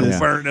chances.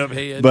 Burned up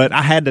head. But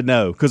I had to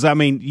know. Because, I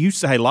mean, you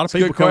say a lot of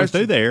people come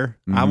through there.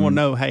 I want to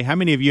know, hey, how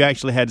many of you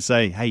actually had to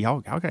say, hey, y'all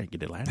got to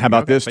get it last. How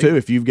about this, too?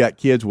 If you've got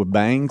kids with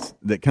bangs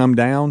that come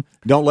down,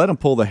 don't let them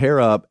pull the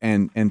hair up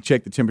and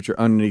check the temperature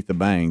underneath the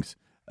bangs.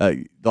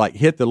 Like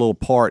hit the little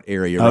part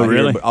area. Oh, right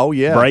really? Here. Oh,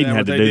 yeah. Braden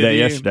had to do that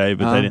yesterday,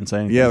 but they didn't say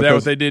anything. Yeah, is that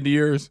what they did to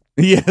yours?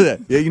 Yeah.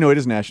 You know, it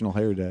is National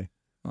Hair Day.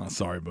 Oh,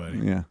 sorry, buddy.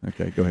 Yeah.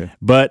 Okay, go ahead.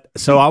 But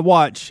so I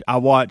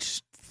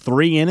watched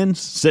 3 innings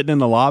sitting in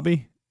the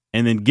lobby,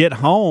 and then get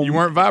home. You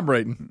weren't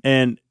vibrating.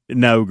 And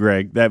no,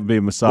 Greg, that would be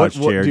a massage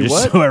chair.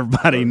 Just so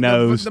everybody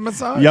knows. The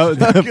massage.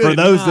 For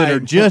those that are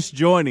just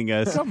joining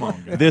us, come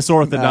on, guys. This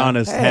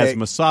orthodontist has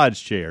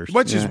massage chairs,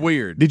 which is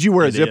weird. Did you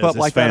wear a zip up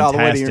like that all the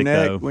way to your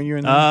neck though. when you were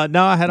in there?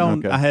 No, I had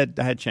on. Okay. I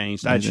had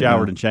changed. I had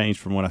showered and changed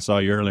from what I saw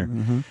you earlier.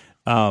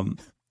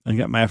 I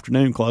got my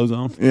afternoon clothes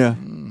on.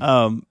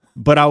 Yeah.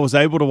 But I was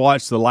able to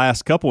watch the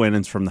last couple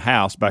innings from the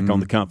house back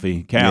on the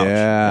comfy couch.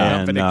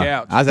 Yeah. And,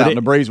 couch. I was out in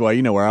the breezeway.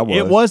 You know where I was.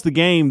 It was the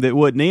game that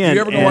wouldn't end.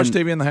 You ever go watch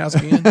TV in the house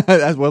again?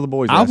 That's well the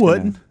boys. I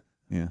wouldn't.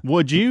 Yeah.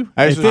 Would you?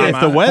 If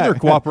the weather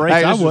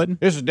cooperates, I wouldn't.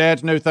 This is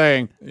Dad's new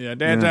thing. Yeah,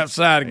 Dad's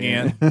outside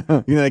again.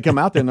 They come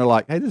out there and they're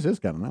like, hey, this is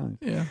kind of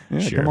nice. Yeah.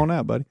 Sure. Come on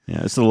out, buddy.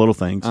 Yeah, it's the little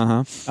things.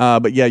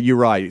 But yeah, you're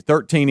right.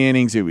 13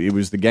 innings. It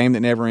was the game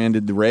that never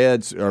ended. The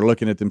Reds are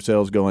looking at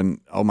themselves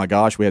going, oh my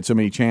gosh, we had so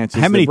many chances.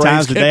 How many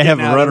times did they have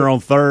a runner on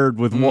third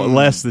with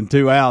less than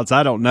 2 outs?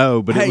 I don't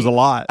know, but it was a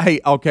lot. Hey,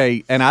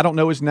 okay, and I don't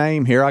know his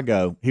name. Here I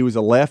go. He was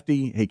a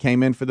lefty. He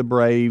came in for the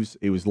Braves.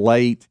 It was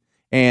late.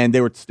 And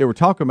they were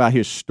talking about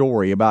his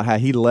story, about how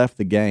he left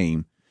the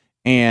game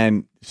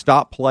and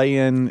stopped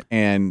playing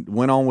and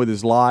went on with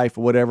his life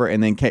or whatever,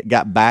 and then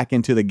got back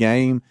into the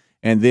game,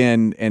 and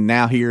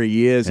now here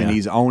he is, and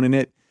he's owning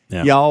it.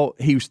 Yeah. Y'all,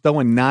 he was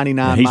throwing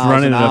 99 he's miles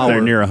running an it up hour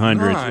there near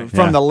 100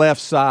 from the left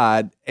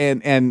side,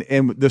 and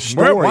the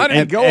story. Why did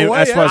it go away?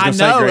 That's what I was going to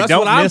say, Greg. That's don't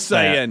what I'm miss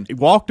saying. That. He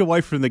walked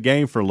away from the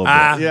game for a little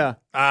bit. Yeah.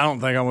 I don't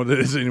think I'm going to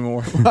do this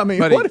anymore. I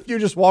mean, what if you're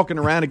just walking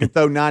around and can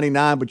throw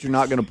 99, but you're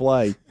not going to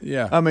play?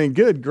 Yeah. I mean,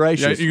 good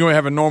gracious. Yeah, you're going to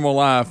have a normal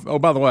life. Oh,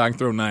 by the way, I can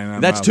throw 99.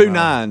 That's 2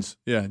 nines.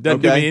 Yeah.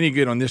 Doesn't do me any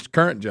good on this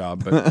current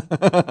job.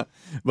 But,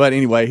 but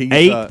anyway, he's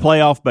 8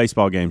 playoff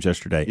baseball games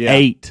yesterday. Yeah.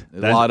 8.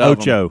 That's a lot of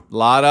Ocho. Them. A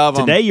lot of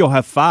them. Today you'll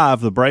have 5.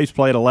 The Braves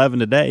played 11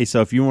 today.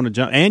 So if you want to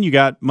jump, and you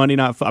got Thursday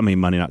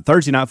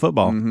night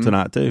football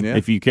tonight too. Yeah.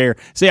 If you care.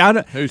 See,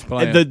 who's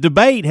playing? The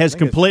debate has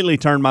completely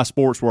turned my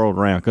sports world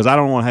around because I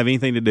don't want to have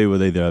anything to do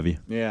with either of you.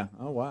 Yeah.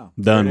 Oh wow.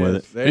 Done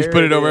with it. He's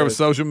put it over with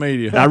social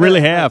media. I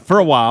really have for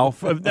a while.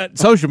 That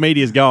social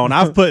media is gone.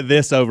 I've put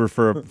this over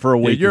for a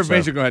week. You're or so.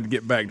 eventually going to have to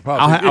get back to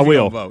politics. I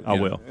will. Vote. I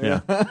will.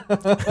 Yeah.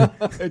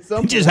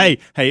 Just hey,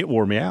 it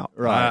wore me out.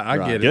 Right. I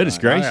get it. Goodness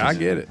gracious. I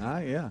get it.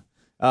 Yeah.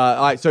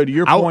 All right. So to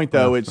your point,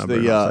 though, it's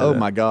oh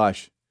my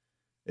gosh,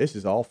 this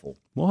is awful.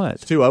 What?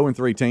 It's 2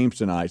 0-3 teams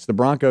tonight. It's the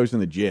Broncos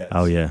and the Jets.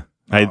 Oh yeah.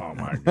 Hey, oh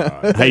my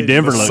God. Hey,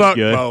 Denver looks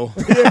good.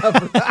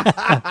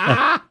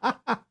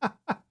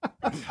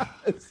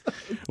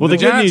 Well, the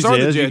good news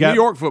is you got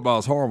New York football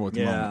is horrible at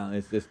the moment.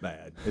 It's this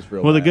bad. It's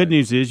real. Well, bad. the good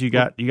news is you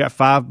got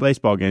 5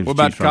 baseball games. What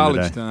about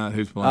college today. tonight?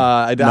 Who's playing?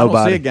 I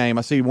don't see a game.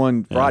 I see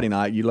one Friday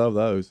night. You love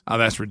those. Oh,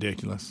 that's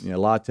ridiculous. Yeah,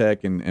 La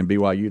Tech and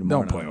BYU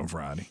tomorrow. Don't play on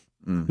Friday.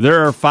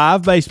 There are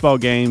 5 baseball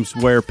games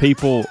where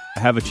people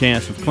have a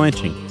chance of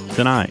clinching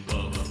tonight.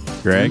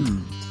 Greg,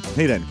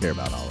 he doesn't care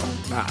about all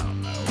of them. I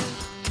don't know.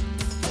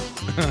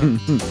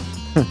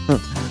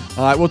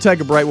 All right, we'll take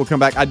a break. We'll come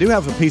back. I do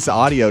have a piece of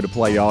audio to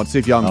play y'all and see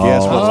if y'all can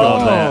guess what's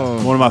going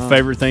on. One of my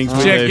favorite things.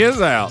 Check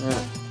his out.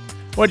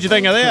 What'd you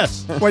think of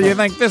this? What do you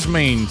think this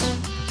means?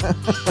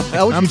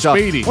 I'm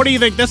Speedy. What do you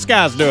think this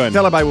guy's doing?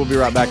 Tell everybody we'll be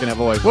right back in that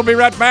voice. We'll be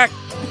right back.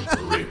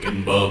 Rick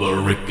and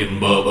Bubba, Rick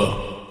and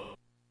Bubba.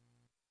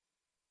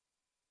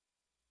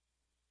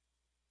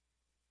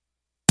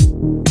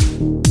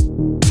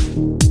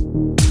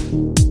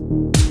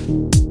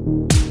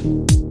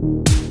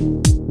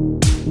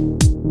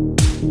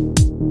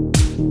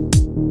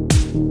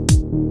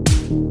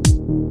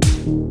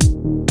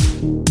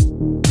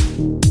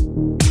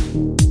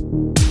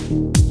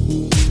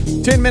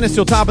 10 minutes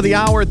till top of the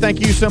hour.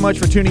 Thank you so much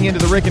for tuning into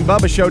the Rick and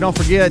Bubba Show. Don't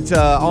forget,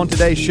 on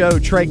today's show,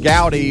 Trey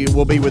Gowdy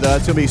will be with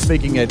us. He'll be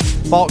speaking at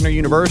Faulkner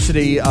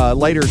University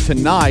later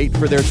tonight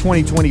for their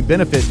 2020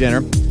 benefit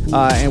dinner.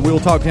 And we'll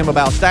talk to him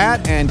about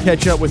that and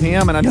catch up with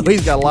him. And I know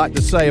he's got a lot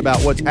to say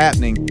about what's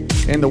happening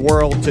in the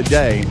world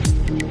today.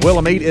 Wheel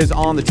of Meat is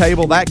on the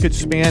table. That could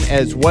spin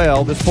as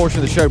well. This portion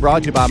of the show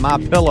brought to you by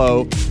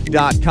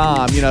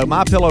MyPillow.com. You know,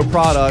 MyPillow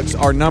products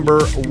are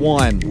number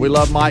one. We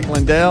love Mike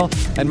Lindell,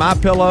 and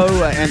MyPillow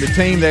and the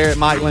team there at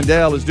Mike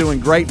Lindell is doing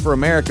great for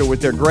America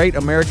with their great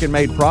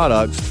American-made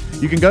products.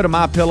 You can go to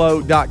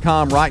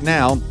MyPillow.com right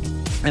now,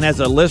 and as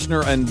a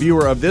listener and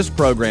viewer of this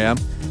program,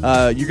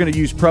 you're going to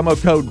use promo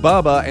code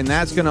BUBBA, and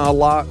that's going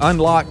to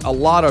unlock a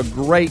lot of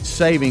great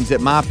savings at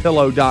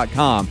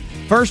MyPillow.com.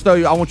 First, though,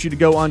 I want you to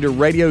go under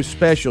Radio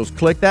Specials.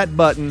 Click that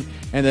button,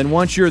 and then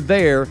once you're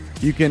there,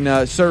 you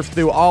can surf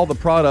through all the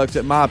products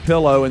at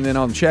MyPillow, and then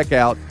on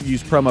checkout,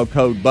 use promo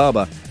code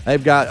BUBBA.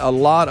 They've got a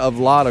lot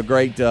of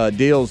great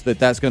deals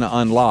that's going to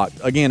unlock.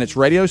 Again, it's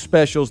Radio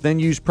Specials, then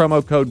use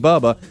promo code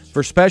BUBBA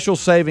for special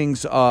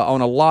savings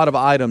on a lot of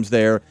items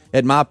there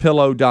at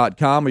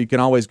MyPillow.com, or you can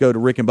always go to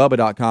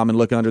RickandBubba.com and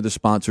look under the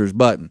sponsors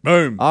button.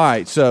 Boom. All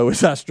right, so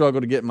as I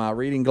struggle to get my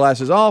reading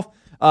glasses off,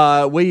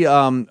 we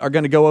are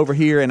going to go over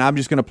here, and I'm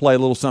just going to play a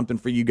little something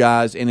for you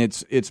guys, and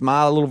it's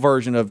my little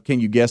version of Can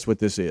You Guess What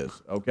This Is?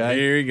 Okay,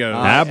 here you go.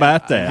 How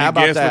about that? How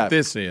about guess that? what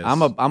this is? I'm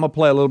gonna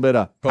play a little bit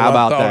of Pull how a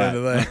about thought that?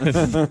 into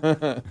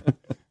that.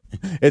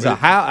 It's a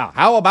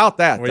how about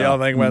that? What though? y'all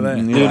think about that?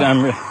 Dude,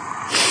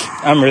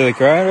 I'm really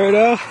crying right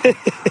now.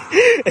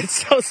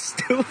 It's so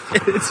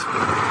stupid.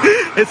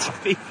 It's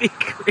pee-pee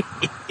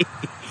creek.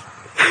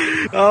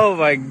 Oh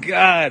my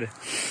god.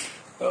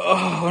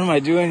 Oh, what am I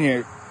doing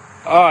here?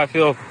 Oh, I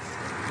feel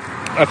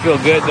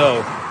good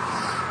though.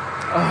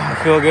 Oh, I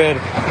feel good.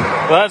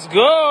 Let's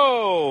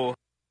go.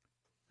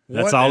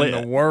 That's what all in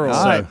it- the world.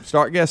 All right,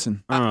 start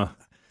guessing.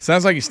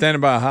 Sounds like you're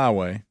standing by a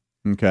highway.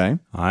 Okay.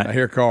 All I right.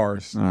 hear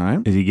cars. All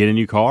right. Did he get a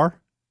new car?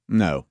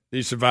 No. Did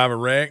you survive a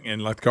wreck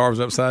and like the car was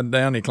upside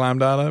down? He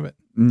climbed out of it.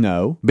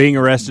 No. Being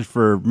arrested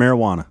for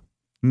marijuana.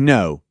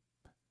 No.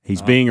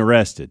 He's being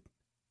arrested.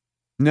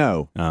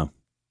 No. Oh.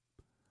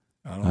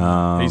 I don't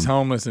know. He's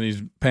homeless and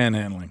he's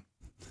panhandling.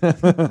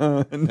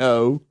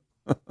 No.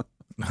 All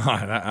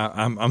right,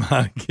 I'm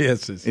out of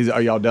guesses.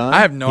 Are y'all done? I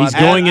have no He's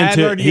idea. going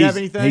Adler, into do you have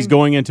anything? he's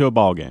going into a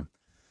ball game.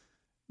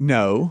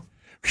 No.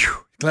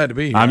 Glad to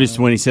be here. I'm just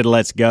when he said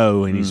 "Let's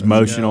go" and he's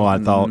emotional. I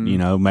thought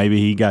maybe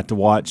he got to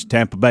watch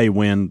Tampa Bay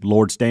win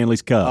Lord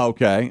Stanley's Cup.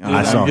 Okay.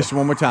 I saw Just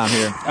one more time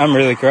here. I'm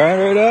really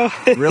crying right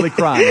now. Really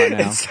crying right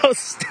now. It's so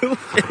stupid.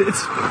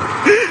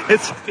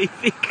 It's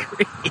pee-pee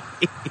creek.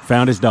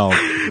 Found his dog.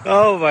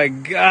 Oh my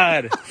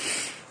god.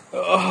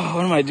 Oh,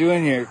 what am I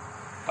doing here?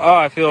 Oh,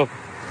 I feel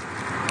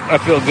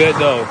good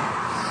though.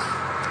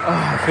 Oh,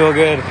 I feel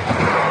good.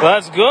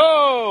 Let's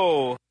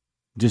go.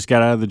 Just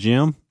got out of the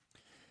gym.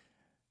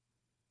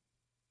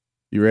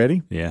 You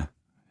ready? Yeah.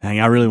 Hang,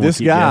 I really want to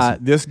keep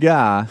guessing. This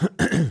guy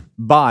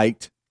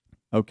biked,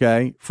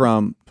 okay,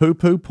 from Poo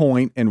Poo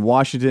Point in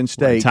Washington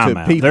State Time to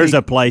out. PP. There's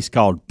a place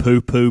called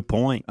Poo Poo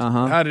Point.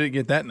 How did it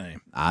get that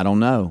name? I don't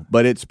know,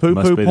 but it's Poo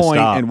Must Poo be the Point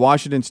stop. in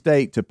Washington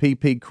State to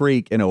PP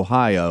Creek in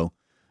Ohio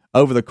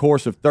over the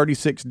course of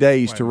 36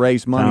 days to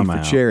raise money Time for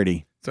out.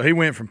 charity. So he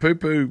went from Poo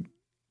Poo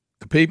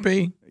to Pee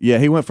Pee? Yeah,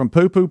 he went from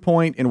Poo Poo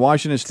Point in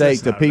Washington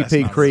State to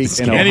PP Creek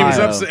in Ohio. And he was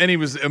upset, and he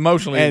was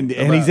emotionally and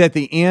he's at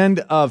the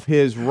end of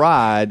his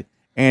ride,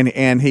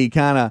 and he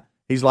kind of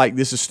he's like,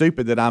 "This is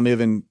stupid that I'm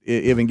even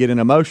getting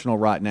emotional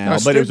right now."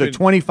 That's but it was a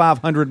stupid.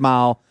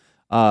 2,500-mile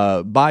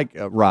bike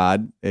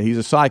ride. He's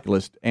a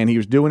cyclist, and he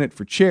was doing it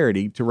for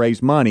charity to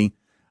raise money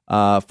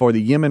for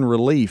the Yemen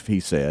relief. He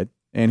said,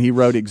 and he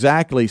rode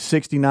exactly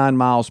 69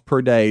 miles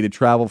per day to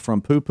travel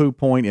from Poo Poo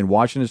Point in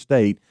Washington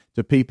State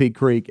to PP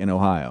Creek in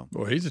Ohio.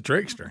 Boy, he's a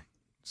trickster.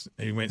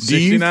 He went Do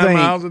you 69 think-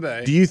 miles a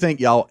day. Do you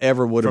think y'all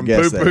ever would have from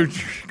guessed Poo that?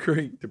 Poo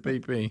Creek to Pee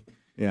Pee?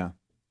 Yeah.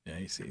 Yeah,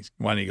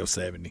 why didn't he go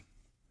 70?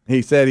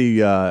 He said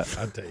he. I'll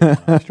tell you,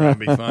 he's trying to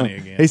be funny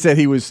again. He said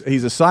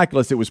he's a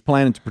cyclist that was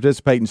planning to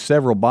participate in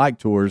several bike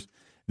tours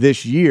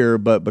this year,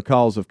 but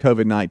because of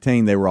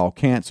COVID-19, they were all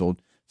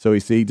canceled. So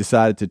he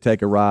decided to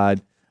take a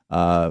ride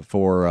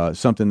for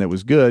something that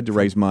was good to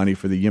raise money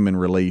for the Yemen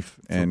Relief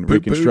and Poo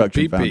Poo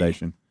Reconstruction Pee Pee.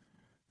 Foundation.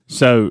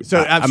 So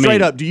I'm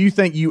straight up. Do you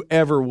think you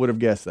ever would have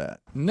guessed that?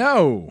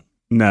 No.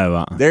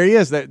 No. There he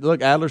is.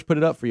 Look, Adler's put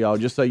it up for y'all,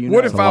 just so you know.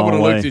 What if I would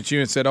have long looked way. at you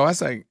and said, "Oh,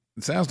 that's like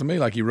it sounds to me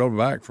like you rode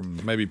back from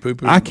maybe Poo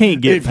Poo." I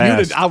can't get If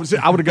past. I would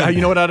have gone.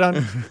 You know what I'd done?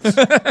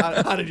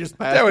 I'd have just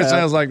passed. That what it that.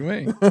 sounds like to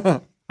me.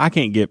 I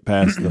can't get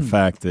past the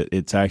fact that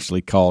it's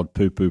actually called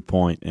Poo Poo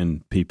Point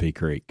in PP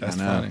Creek. That's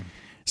funny.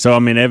 So I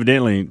mean,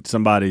 evidently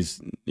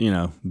somebody's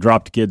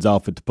dropped the kids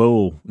off at the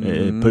pool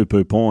Mm-hmm. at Poo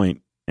Poo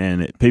Point,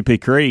 and at PP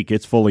Creek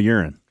it's full of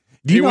urine.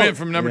 He know- went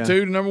from number yeah.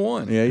 2 to number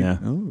 1. Yeah. Yeah.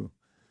 Ooh.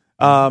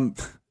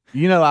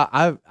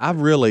 I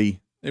really.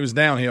 It was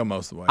downhill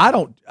most of the way. I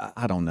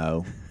don't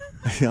know.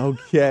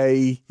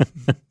 Okay.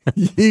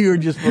 You're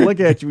just look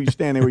at you. You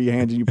stand there with your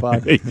hands in your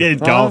pocket. He had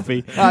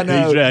coffee. I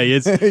know.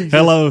 It's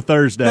Hello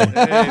Thursday.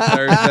 Hey,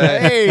 Thursday.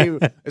 Hey,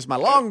 it's my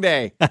long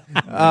day.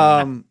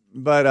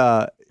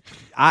 But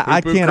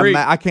I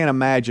can't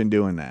imagine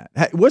doing that.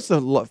 Hey, what's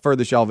the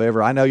furthest y'all have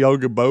ever? I know y'all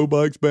go Bow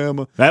Bikes,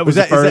 Bama. That was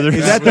the furthest.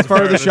 Is that the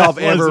furthest y'all have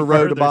ever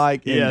rode a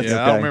bike? Yes.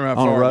 Yeah, I don't remember how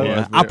far it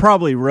was. I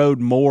probably rode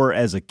more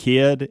as a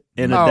kid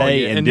in a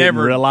day and didn't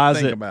never realize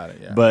think it. about it.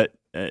 Yeah. But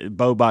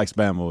Bow Bikes,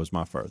 Bama was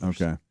my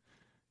furthest. Okay.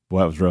 Boy,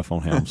 that was rough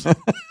on Helms.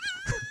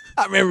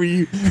 I remember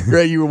you,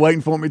 Greg. You were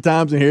waiting for me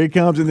times, and here he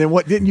comes. And then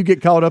what? Didn't you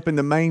get caught up in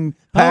the main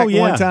pack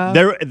one time?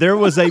 There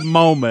was a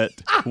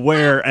moment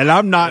where, and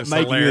I'm not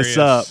making this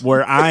up,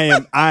 where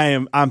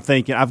I'm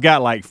thinking I've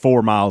got like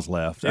 4 miles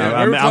left.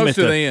 Yeah, we were close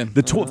to the end.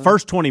 The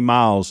first 20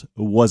 miles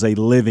was a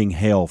living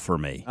hell for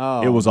me.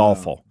 It was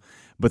awful.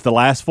 But the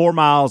last 4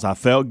 miles, I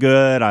felt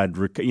good.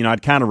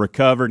 I'd kind of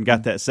recovered and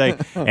got that say.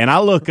 And I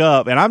look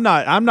up, and I'm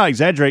not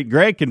exaggerating.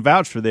 Greg can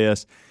vouch for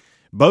this.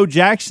 Bo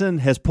Jackson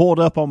has pulled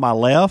up on my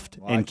left,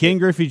 and Ken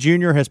Griffey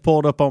Jr. has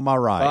pulled up on my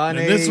right. And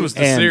this was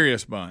the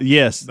serious bunch.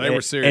 Yes. They were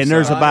serious. And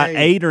there's about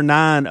 8 or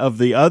 9 of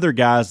the other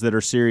guys that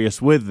are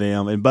serious with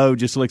them. And Bo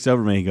just looks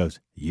over at me and goes,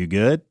 "You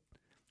good?"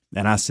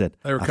 And I said,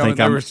 They were I coming.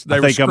 think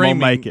I'm going to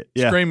make it.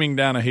 Yeah. Screaming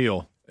down a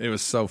hill. It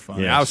was so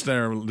funny. Yes. I was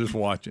standing there just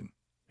watching.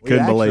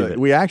 Couldn't believe it.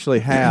 We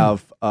actually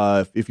have,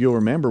 if you'll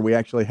remember, we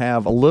actually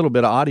have a little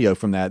bit of audio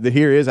from that.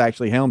 Here is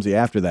actually Helmsy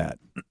after that.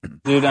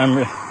 Dude, I'm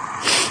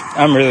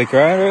really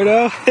crying right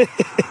now.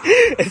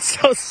 It's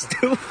so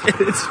stupid.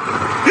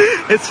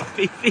 It's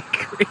Fifi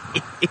Creek.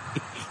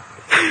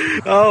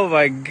 Oh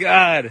my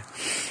God.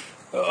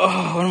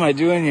 Oh, what am I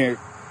doing here?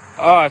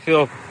 Oh, I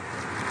feel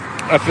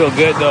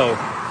good though.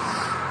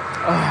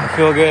 Oh, I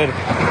feel good.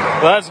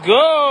 Let's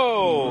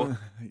go.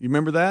 You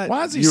remember that?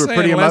 Why is he you were saying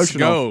pretty let's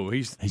emotional. go?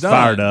 He's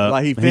fired up.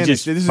 Like he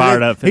finished. Just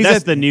fired up.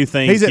 That's the new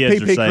thing he's kids at are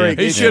PP saying. Creek.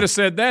 He should have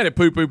said that at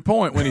Poo Poo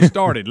Point when he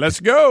started.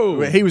 Let's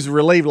go. He was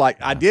relieved, like,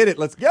 I did it.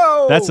 Let's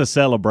go. That's a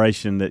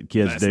celebration that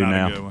kids That's do not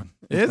now. a good one.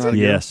 Is it?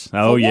 Yes.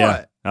 Oh, For yeah.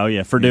 what? Oh,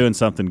 yeah. For doing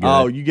something good.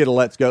 Oh, you get a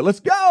let's go. Let's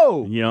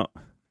go. You know,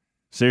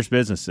 serious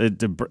business.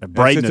 It's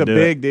Braden a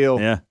big deal.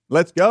 Yeah.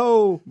 Let's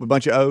go. With a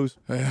bunch of O's.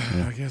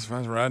 I guess if I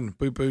was riding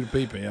Poo Poo to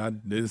Pee Pee,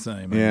 I'd do the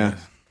same. Yeah.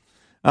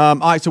 All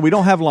right, so we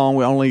don't have long.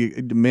 We're only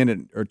a minute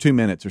or 2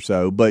 minutes or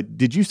so. But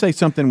did you say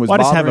something was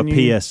bothering you?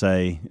 I just have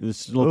a PSA.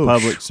 This is a little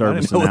public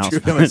service I didn't know what you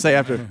were announcement. going to say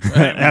after.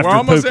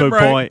 After Poo Poo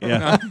Point,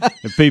 yeah.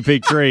 At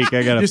PP Creek,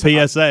 I got a PSA. You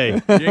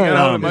ain't got to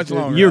hold it much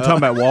longer. You were talking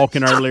about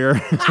walking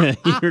earlier.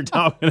 You were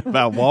talking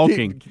about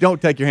walking. Don't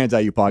take your hands out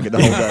of your pocket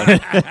the whole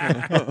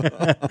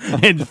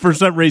day. And for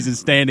some reason,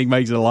 standing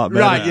makes it a lot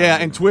better. Right, yeah,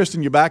 and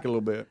twisting your back a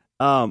little bit.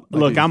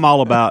 Look, I'm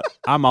all about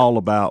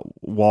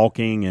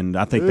walking, and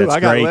I think that's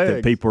great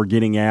that people are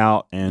getting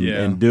out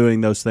and doing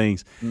those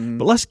things. Mm-hmm.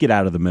 But let's get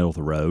out of the middle of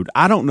the road.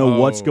 I don't know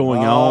what's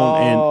going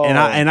on,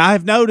 and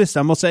I've noticed.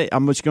 I'm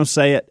just gonna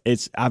say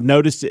it. I've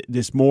noticed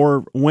it's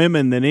more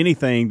women than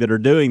anything that are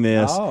doing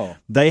this. Oh.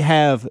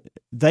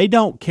 They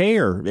don't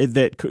care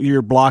that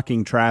you're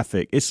blocking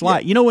traffic. It's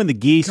like when the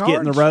geese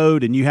get in the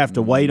road and you have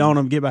to wait on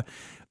them to get by.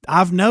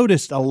 I've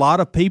noticed a lot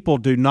of people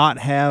do not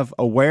have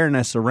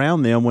awareness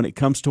around them when it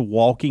comes to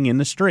walking in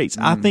the streets.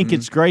 Mm-hmm. I think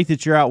it's great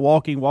that you're out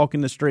walking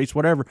the streets,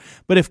 whatever.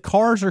 But if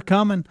cars are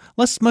coming,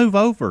 let's move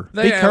over.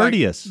 Be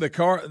courteous. Like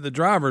the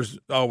drivers,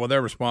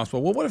 they're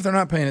responsible. Well, what if they're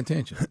not paying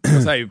attention?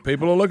 Because, hey,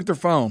 people will look at their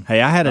phone.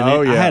 Hey, I had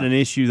an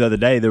issue the other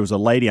day. There was a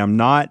lady, I'm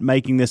not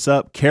making this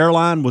up.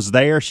 Caroline was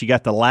there. She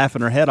got to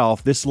laughing her head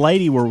off. This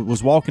lady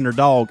was walking her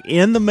dog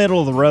in the middle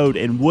of the road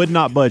and would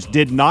not budge,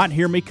 did not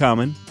hear me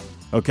coming.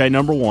 Okay,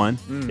 number one.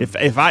 If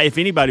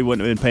anybody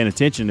wouldn't have been paying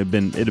attention,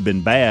 it'd have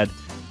been bad.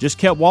 Just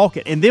kept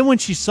walking, and then when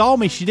she saw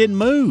me, she didn't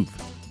move.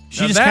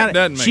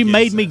 She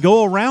made me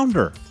go around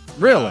her.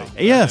 Really?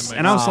 Yes,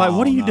 and I was like,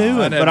 "What are you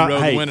doing?" But I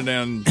rolled the window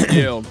down and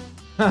yelled.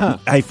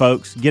 Hey,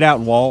 folks, get out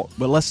and walk,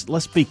 but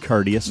let's be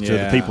courteous to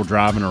the people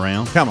driving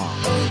around. Come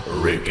on,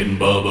 Rick and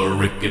Bubba,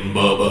 Rick and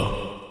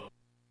Bubba.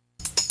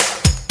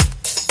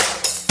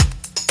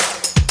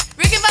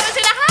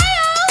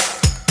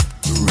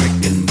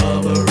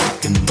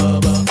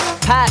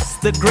 Pass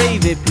the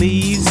gravy,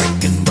 please.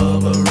 Rick and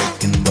Bubba,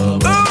 Rick and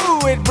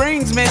Bubba. Ooh, it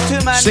brings me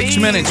to my 6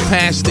 minutes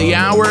past the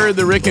hour.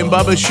 The Rick and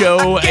Bubba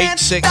Show,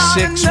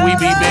 866 We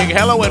Be Big.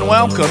 Hello and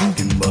welcome.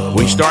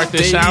 We start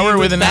this hour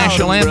with a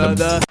national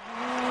anthem.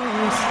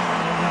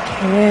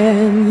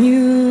 Can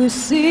you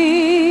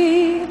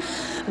see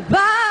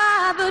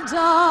by the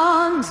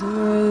dawn's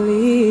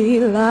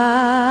early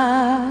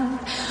light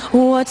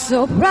what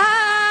so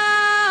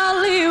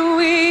proudly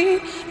we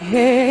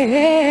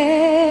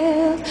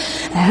hailed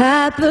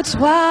at the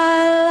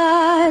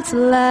twilight's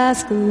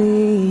last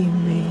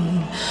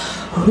gleaming,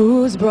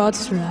 whose broad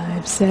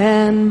stripes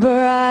and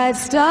bright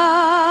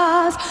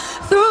stars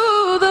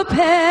through the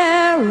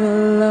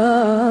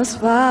perilous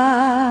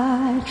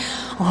fight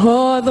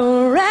o'er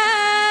the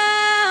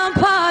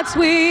ramparts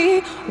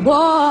we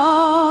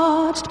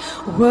watched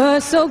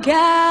were so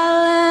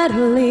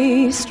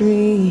gallantly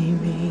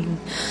streaming,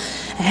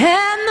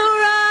 and the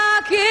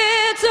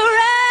rockets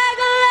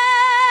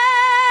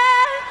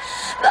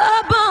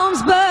the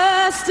bombs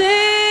bursting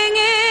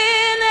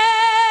in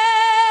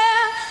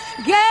air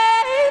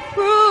gave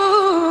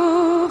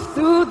proof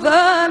through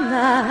the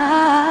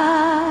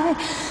night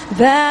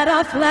that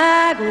our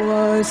flag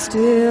was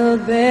still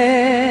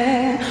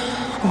there.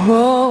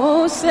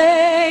 Oh,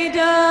 say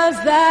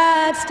does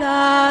that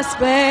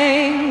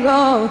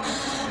star-spangled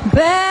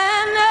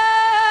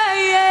banner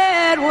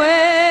yet wave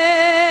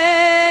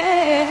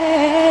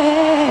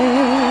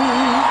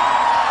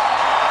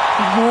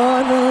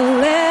o'er the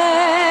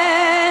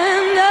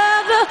land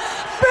of the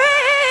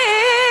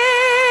free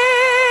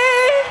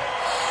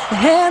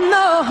and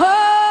the home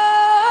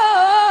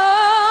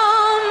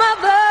of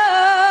the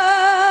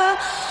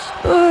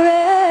brave.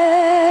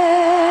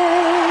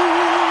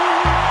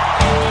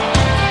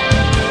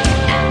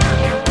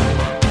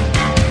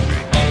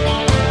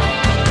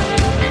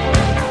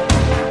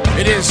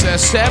 It is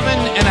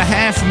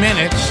 7.5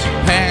 minutes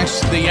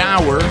past the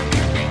hour.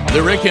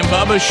 The Rick and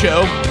Bubba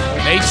Show,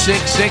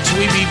 866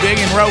 We Be Big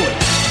and Rolling.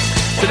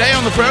 Today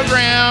on the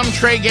program,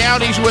 Trey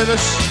Gowdy's with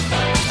us.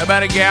 How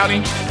about it,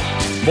 Gowdy?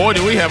 Boy,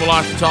 do we have a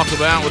lot to talk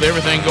about with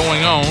everything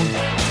going on.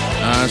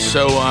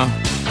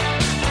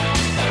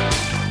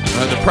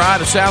 The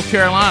pride of South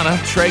Carolina,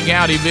 Trey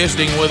Gowdy,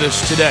 visiting with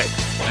us today.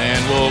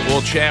 And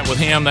we'll chat with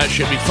him. That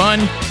should be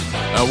fun.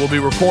 We'll be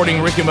recording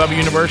Rick and Bubba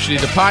University,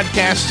 the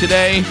podcast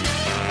today.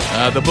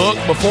 The book,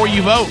 Before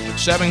You Vote,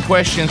 7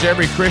 Questions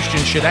Every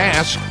Christian Should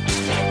Ask,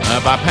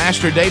 by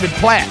Pastor David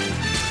Platt.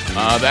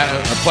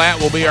 Platt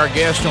will be our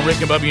guest on Rick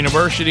and Bubba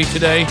University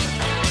today.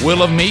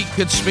 Will of Meat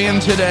could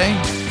spin today.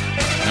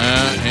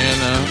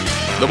 And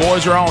the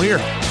boys are all here.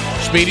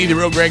 Speedy, the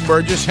real Greg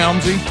Burgess,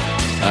 Helmsy,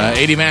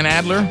 Eddie Van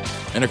Adler.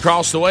 And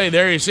across the way,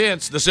 there he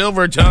sits, the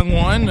silver-tongued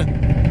one,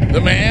 the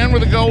man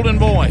with a golden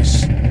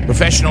voice.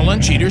 Professional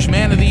Lunch Eaters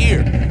Man of the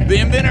Year, the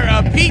inventor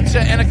of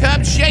pizza and a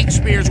cup,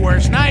 Shakespeare's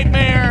worst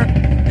nightmare,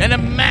 and a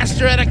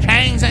master at a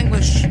King's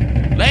English.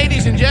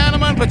 Ladies and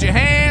gentlemen, put your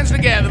hands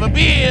together for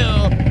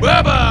Bill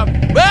Bubba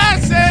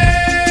Bussey!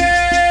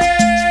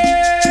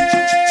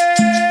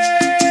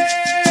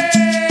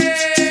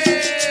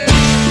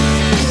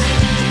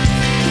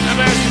 How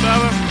about you,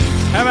 Bubba?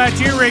 How about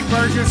you, Rick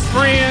Burgess?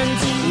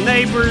 Friends,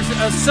 neighbors,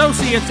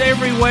 associates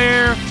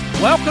everywhere.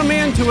 Welcome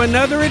into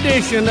another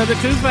edition of the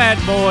Two Fat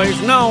Boys,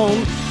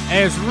 known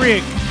as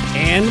Rick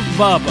and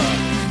Bubba.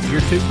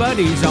 Your two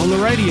buddies on the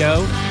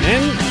radio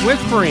and with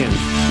friends.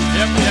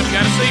 Yep,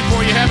 got a seat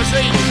for you. Have a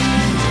seat.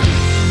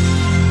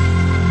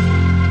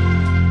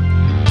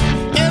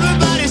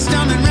 Everybody's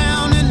stumbling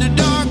around in the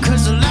dark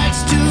 'cause the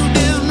light's too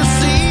dim to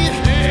see.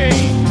 Hey.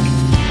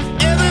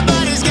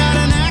 Everybody's got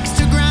an axe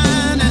to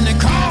grind and they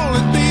call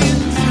it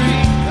being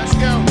free. Let's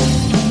go.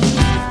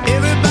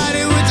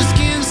 Everybody with the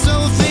skin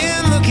so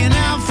thin, looking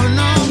out for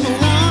number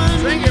one.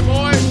 Sing it,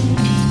 boy.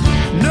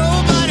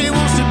 Nobody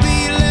wants to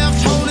be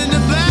left holding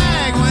the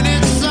bag when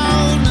it's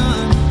all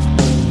done.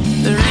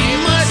 There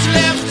ain't much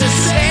left to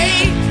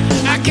say.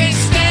 I can't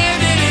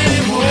stand it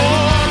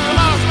anymore. Come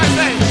on, let's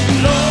say.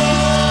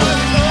 Lord,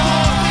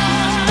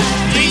 Lord,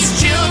 these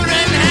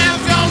children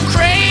have gone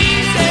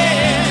crazy.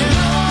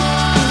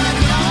 Lord,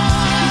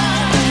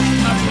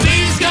 Lord,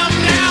 please come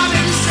down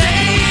and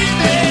save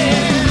me.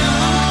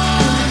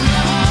 Lord,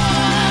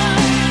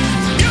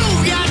 Lord, you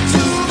got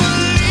to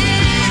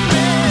believe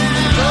me.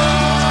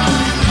 Lord,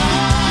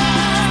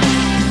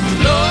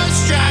 Lord,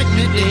 strike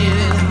me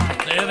dead.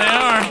 There they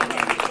are.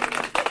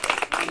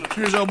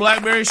 Here's old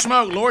Blackberry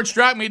Smoke. Lord,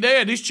 strike me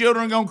dead. These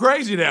children are going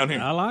crazy down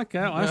here. I like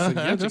that.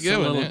 That's a good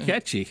one, little yeah.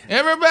 catchy.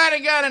 Everybody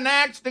got an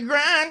axe to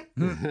grind.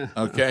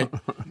 Okay.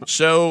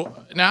 So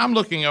now I'm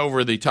looking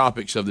over the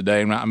topics of the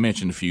day, and I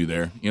mentioned a few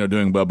there. You know,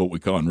 doing Bubba, what we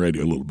call on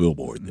radio, a little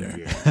billboard there.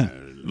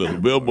 Little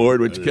billboard,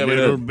 what you coming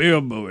Little up?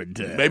 billboard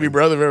time. Baby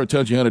brother ever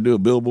taught you how to do a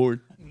billboard?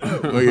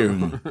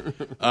 No.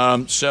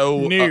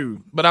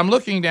 But I'm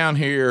looking down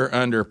here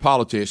under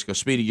politics because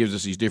Speedy gives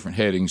us these different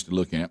headings to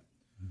look at.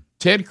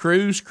 Ted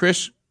Cruz,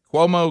 Chris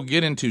Cuomo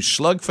get into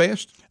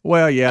slugfest?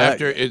 Well, yeah.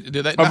 After did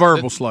they, A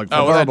verbal slugfest.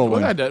 Oh, A verbal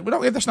one.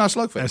 that's not a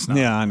slugfest. That's not.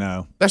 Yeah, I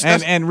know.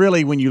 That's- and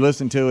really, when you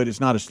listen to it,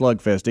 it's not a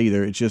slugfest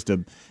either. It's just a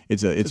big.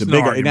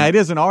 argument. Now it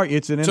is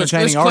it's an So it's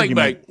entertaining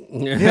argument.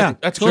 clickbait. Yeah,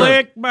 That's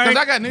Clickbait. Because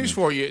I got news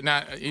for you.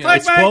 Now, you know,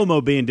 It's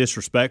Cuomo being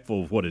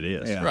disrespectful of what it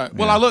is. Yeah. right.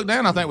 Well, I look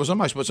down. I think, well,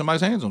 somebody put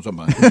somebody's hands on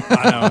somebody.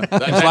 I know.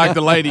 It's like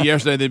the lady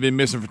yesterday. They've been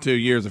missing for 2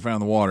 years. They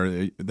found the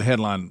water. The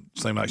headline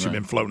seemed like she'd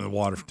been floating in the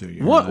water for 2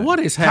 years. What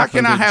has How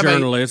happened can I to have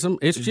journalism?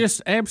 It's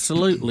just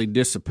absolutely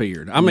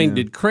disappeared. I mean,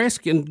 did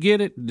Kreskin get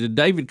it? Did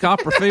David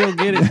Copperfield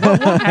get it?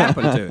 What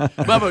happened to it?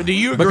 Bubba, do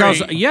you agree?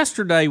 Because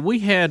yesterday we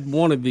had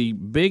one of the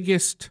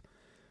biggest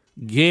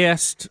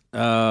guests,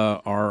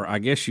 or I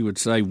guess you would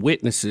say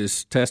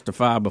witnesses,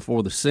 testify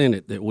before the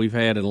Senate that we've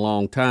had in a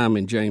long time,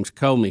 in James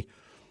Comey,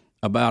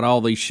 about all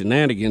these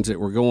shenanigans that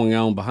were going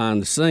on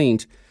behind the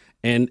scenes.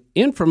 And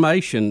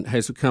information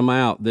has come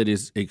out that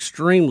is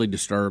extremely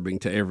disturbing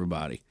to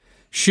everybody,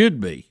 should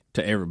be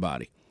to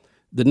everybody.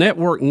 The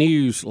network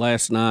news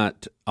last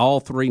night, all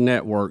three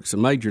networks, the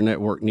major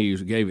network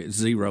news, gave it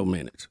 0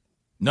 minutes.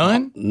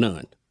 None?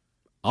 None.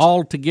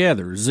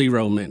 Altogether,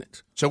 0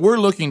 minutes. So we're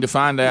looking to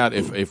find out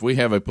if we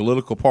have a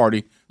political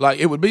party, like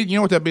it would be, you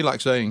know what that'd be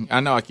like saying, I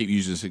know I keep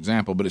using this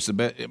example, but it's the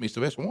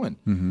best one.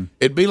 Mm-hmm.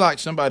 It'd be like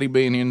somebody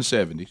being in the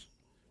 70s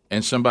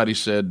and somebody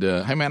said,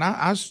 "Hey man,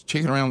 I was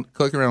clicking around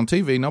on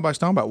TV. Nobody's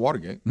talking about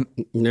Watergate.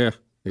 Yeah.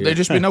 There'd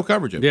just be no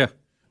coverage of it. Yeah.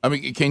 I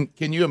mean,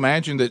 can you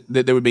imagine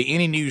that there would be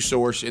any news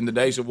source in the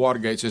days of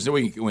Watergate says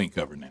we ain't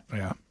covering that?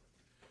 Yeah.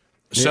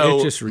 So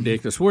it's just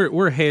ridiculous.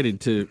 We're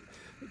headed to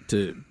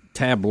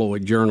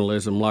tabloid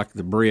journalism like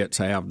the Brits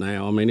have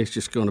now. I mean, it's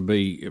just going to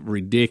be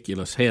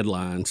ridiculous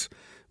headlines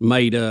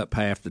made up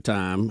half the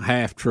time,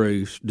 half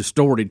truth,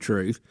 distorted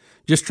truth,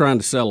 just trying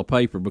to sell a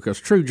paper because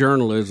true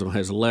journalism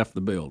has left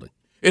the building.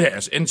 It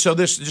has. And so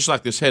this, just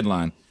like this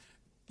headline,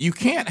 you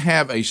can't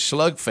have a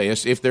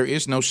slugfest if there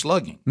is no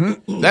slugging.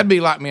 That'd be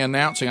like me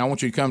announcing I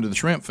want you to come to the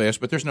shrimp fest,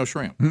 but there's no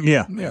shrimp.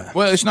 Yeah.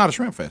 Well, it's not a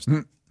shrimp fest.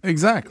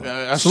 Exactly.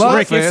 A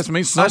Slugfest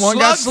means someone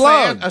got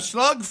slugged. A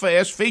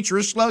slugfest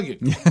features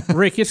slugging.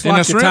 Rick, it's and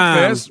like a shrimp the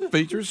time. fest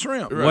features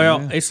shrimp. Right.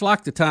 Well, it's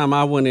like the time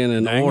I went in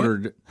and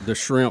ordered the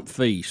shrimp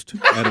feast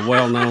at a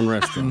well-known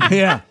restaurant.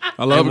 Yeah.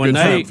 I love and a good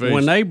shrimp feast.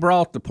 When they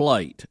brought the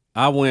plate,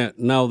 I went,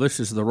 "No,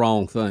 this is the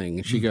wrong thing."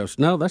 And she goes,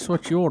 "No, that's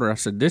what you order." I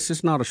said, "This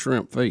is not a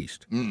shrimp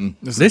feast.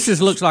 This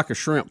looks like a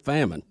shrimp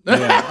famine."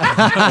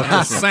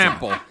 A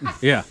sample.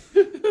 Yeah.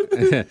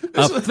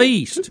 A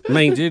feast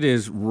means it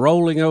is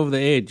rolling over the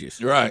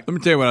edges. Right. Let me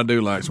tell you what I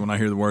do like when I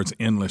hear the words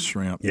endless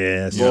shrimp.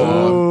 Yes.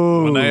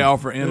 When they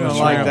offer endless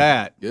shrimp. Like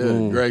that.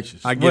 Good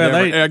gracious. I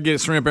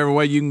get shrimp every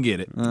way you can get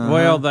it.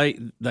 Well,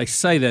 they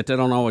say that. They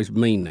don't always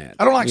mean that.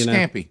 I don't like you know?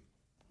 scampi.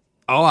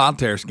 Oh, I'll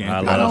tear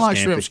scampi. I don't like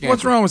shrimp scampi.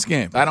 What's wrong with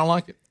scampi? I don't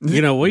like it.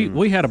 You know,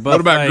 we had a buffet.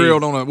 What about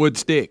grilled on a wood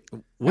stick?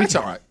 That's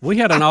all right. We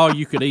had an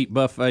all-you-could-eat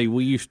buffet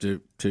we used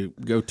to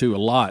go to a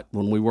lot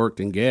when we worked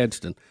in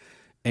Gadsden.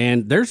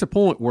 And there's a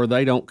point where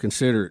they don't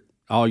consider it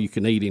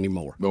all-you-can-eat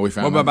anymore. But we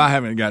found I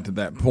haven't got to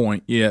that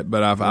point yet,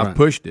 but I've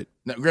pushed it.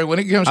 Now, Greg, when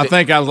it comes to I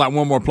think I was like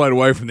one more plate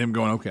away from them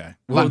going, okay.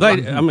 Well,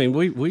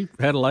 we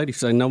had a lady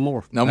say no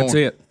more. No That's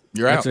more. it.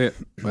 You're out. That's it.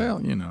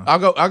 Well, you know.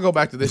 I'll go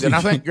back to this, and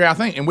I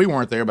think, and we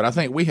weren't there, but I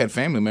think we had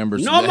family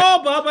members. No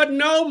more, Bubba.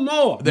 No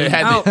more. They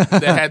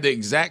had the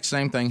exact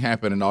same thing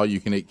happen in all you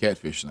can eat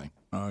catfish thing.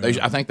 Oh,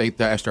 yeah. I think they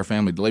asked our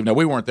family to leave. No,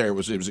 we weren't there. It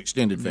was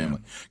extended family.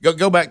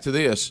 Go back to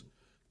this.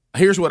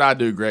 Here's what I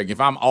do, Greg.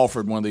 If I'm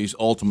offered one of these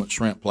ultimate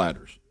shrimp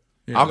platters,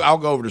 I'll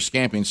go over to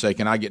Scampi and say,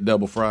 "Can I get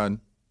double fried?"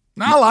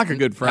 No, I like a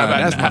good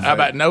fried. How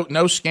about no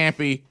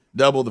Scampi,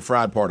 double the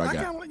fried part I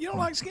got? You don't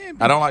like scampi?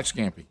 I don't like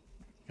Scampi.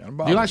 Do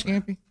you like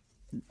Scampi?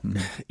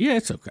 Yeah,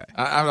 it's okay.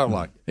 I don't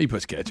like it. He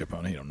puts ketchup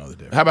on it. He don't know the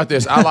difference. How about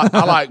this? I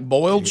like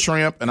boiled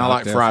shrimp and I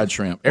like fried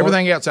shrimp.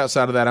 Everything else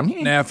outside of that,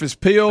 now if it's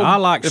peeled.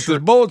 If the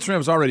boiled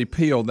shrimp's already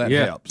peeled, that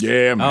helps.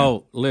 Yeah, man.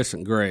 Oh,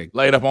 listen, Greg.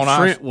 Lay it up on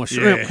ice.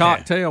 Shrimp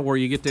cocktail where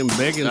you get them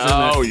biggins.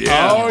 Oh, in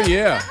yeah. Oh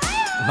yeah.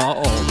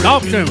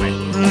 Talk to me.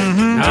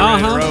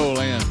 Roll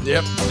in.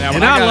 Yep. Now,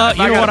 And I love.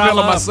 You know what I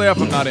love? myself,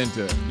 I'm not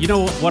into it. You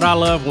know what I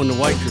love when the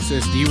waitress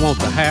says, "Do you want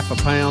the half a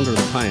pound or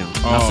the pound?"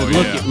 I Oh, said,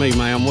 "Look yeah. at me,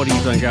 ma'am. What do you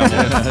think I want?"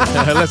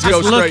 Let's go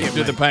look straight at to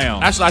me. the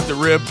pound. That's like the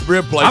rib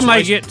place. I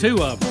may get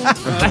two of them.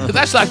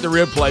 That's like the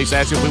rib place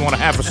asking if we want a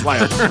half a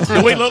slab.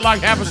 Do we look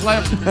like half a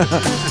slab?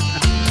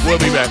 We'll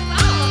be back.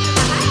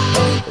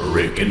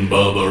 Rick and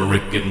Bubba,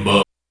 Rick and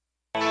Bubba.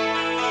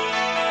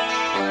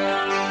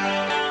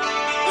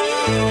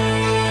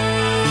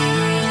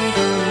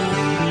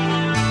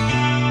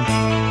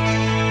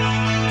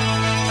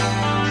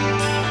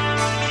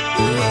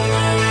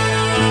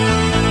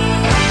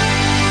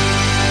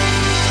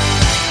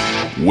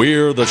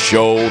 We're the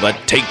show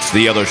that takes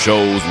the other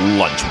show's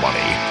lunch money.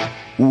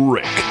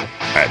 Rick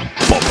and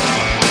Bubba.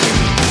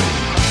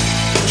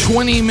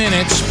 20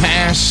 minutes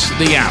past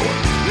the hour.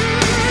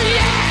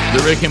 The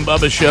Rick and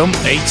Bubba Show,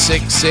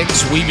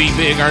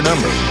 866-WE-BE-BIG, our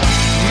number.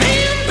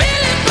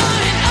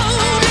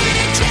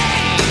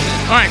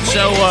 All right,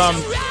 so,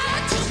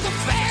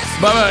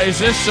 Bubba, is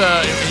this,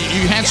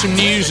 you had some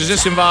news. Does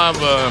this involve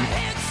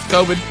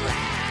COVID?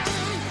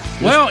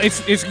 Well,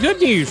 it's good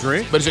news,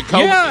 Rick. But is it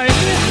COVID? Yeah, it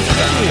is.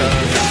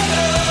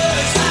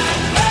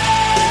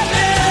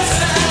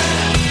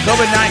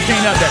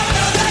 COVID-19 update.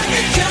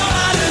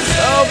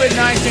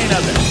 COVID-19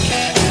 update.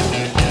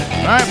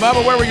 All right,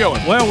 Bubba, where are we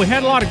going? Well, we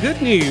had a lot of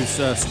good news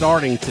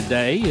starting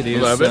today. It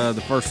is Love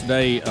the first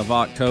day of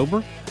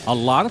October. A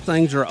lot of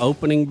things are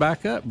opening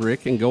back up,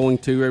 Rick, and going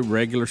to a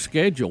regular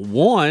schedule.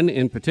 One,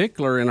 in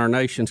particular, in our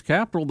nation's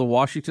capital, the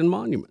Washington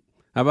Monument.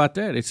 How about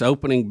that? It's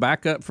opening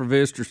back up for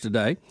visitors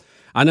today.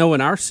 I know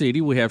in our city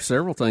we have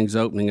several things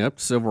opening up.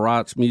 The Civil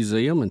Rights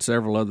Museum and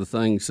several other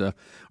things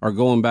are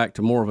going back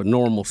to more of a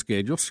normal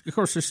schedule. Of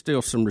course, there's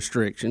still some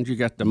restrictions. You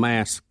got the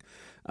mask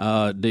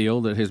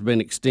deal that has been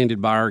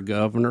extended by our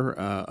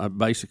governor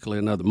basically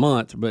another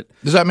month. But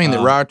does that mean that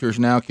rioters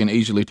now can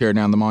easily tear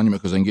down the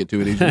monument because they can get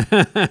to it easily?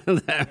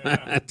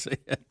 That's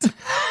it.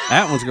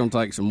 That one's going to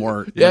take some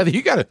work. Yeah,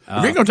 you got to.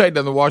 If you're going to take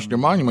down the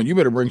Washington Monument, you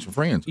better bring some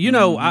friends. You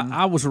know,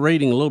 I was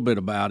reading a little bit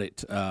about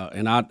it,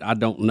 and I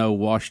don't know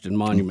Washington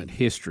Monument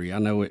history. I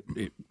know it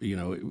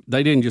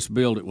they didn't just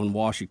build it when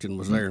Washington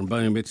was there, and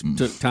boom, it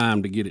took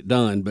time to get it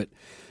done. But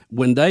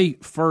when they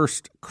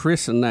first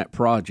christened that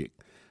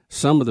project,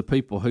 some of the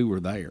people who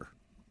were there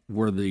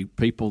were the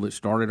people that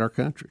started our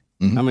country.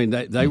 I mean,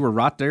 they were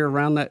right there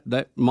around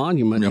that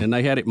monument, and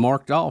they had it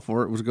marked off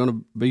where it was going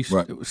to be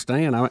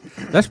stand. I mean,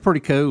 that's pretty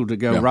cool to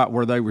go right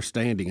where they were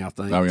standing, I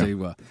think,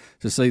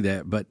 to see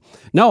that. But,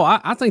 no,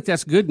 I think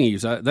that's good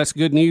news. That's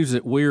good news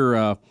that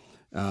we're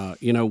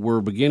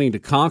we're beginning to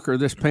conquer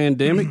this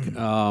pandemic.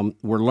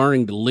 We're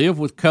learning to live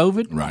with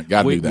COVID. Right,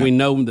 got to do that. We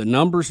know the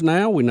numbers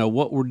now. We know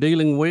what we're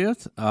dealing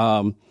with.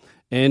 And,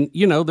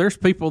 there's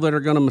people that are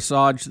going to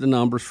massage the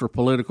numbers for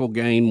political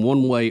gain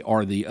one way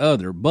or the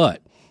other.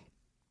 But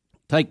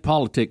take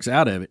politics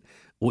out of it.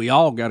 We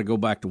all got to go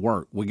back to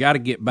work. We got to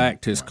get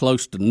back to as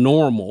close to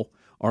normal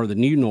or the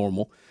new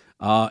normal.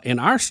 In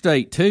our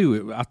state,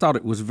 too, I thought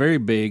it was very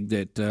big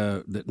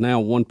that now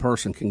one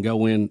person can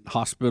go in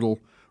hospital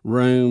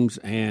rooms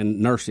and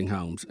nursing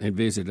homes and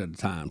visit at a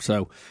time.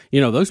 So,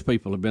 those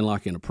people have been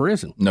like in a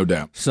prison. No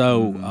doubt.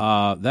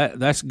 So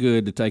that's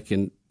good that they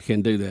can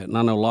do that. And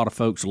I know a lot of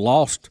folks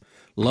lost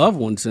loved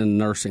ones in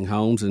nursing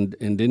homes and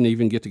didn't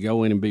even get to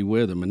go in and be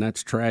with them, and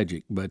that's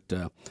tragic. But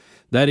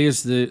that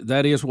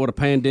is what a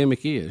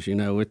pandemic is.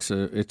 It's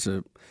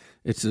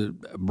a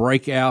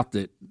breakout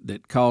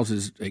that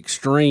causes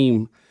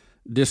extreme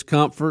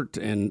discomfort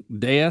and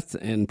death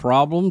and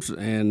problems,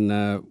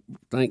 and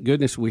thank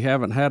goodness we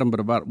haven't had them but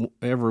about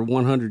every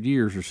 100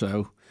 years or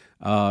so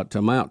to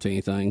amount to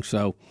anything.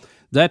 So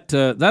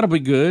that'll be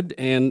good,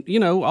 and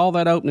all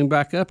that opening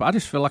back up, I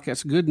just feel like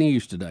that's good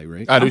news today,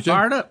 Rick. I'm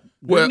fired up.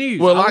 Good news.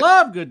 I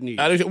love good news.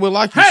 Good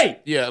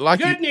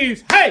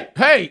news.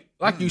 Hey,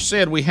 like you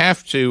said, we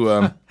have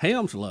to.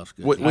 Helms loves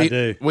good news. I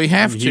do. We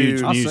have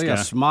to. I see a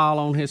smile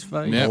on his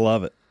face. I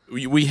love it.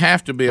 We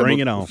have to be able to bring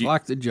it on,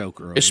 like the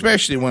Joker,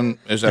 especially when,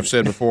 as I've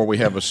said before, we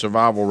have a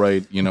survival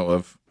rate,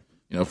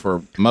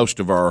 for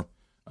most of our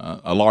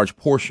a large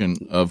portion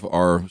of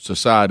our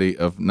society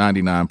of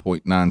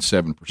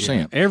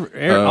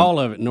 99.97%. All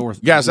of it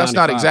north. Guys, that's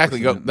not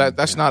exactly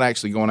that's not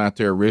actually going out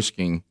there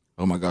risking.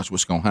 Oh my gosh,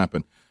 what's going to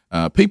happen?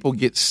 People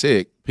get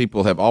sick.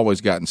 People have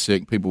always gotten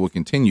sick. People will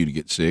continue to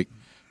get sick.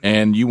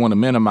 And you want to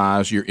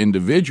minimize your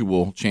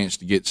individual chance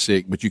to get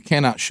sick, but you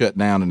cannot shut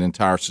down an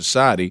entire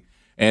society.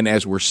 And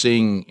as we're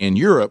seeing in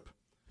Europe,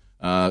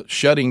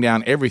 shutting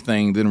down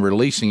everything, then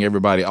releasing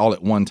everybody all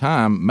at one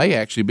time may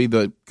actually be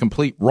the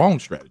complete wrong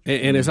strategy.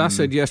 And as I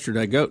said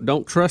yesterday,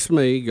 don't trust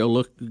me. Go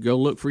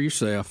look for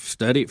yourself.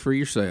 Study it for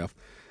yourself.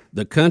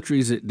 The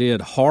countries that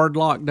did hard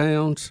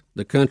lockdowns,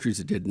 the countries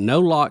that did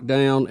no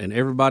lockdown, and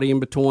everybody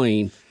in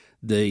between,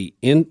 the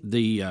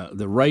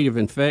rate of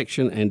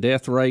infection and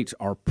death rates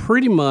are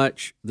pretty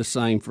much the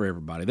same for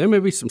everybody. There may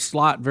be some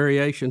slight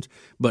variations,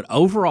 but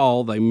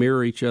overall they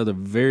mirror each other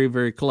very,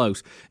 very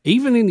close.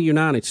 Even in the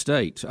United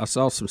States, I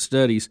saw some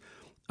studies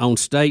on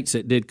states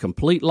that did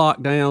complete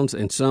lockdowns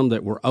and some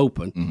that were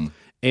open.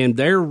 And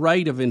their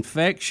rate of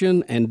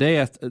infection and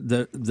death,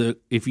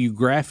 if you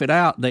graph it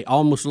out, they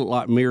almost look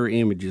like mirror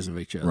images of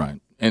each other. Right.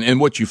 And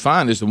what you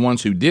find is the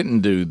ones who didn't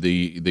do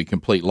the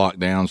complete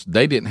lockdowns,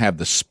 they didn't have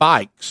the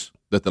spikes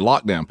that the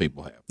lockdown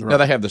people have. Right. Now,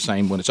 they have the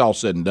same. When it's all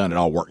said and done, it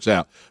all works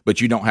out.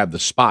 But you don't have the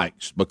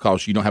spikes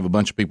because you don't have a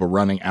bunch of people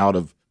running out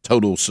of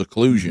total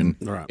seclusion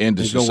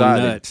into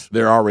society.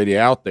 They're already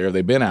out there.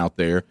 They've been out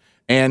there.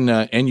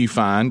 And you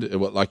find,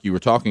 like you were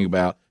talking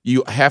about,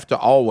 you have to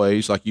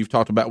always, like you've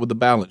talked about with the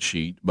balance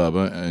sheet,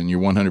 Bubba, and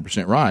you're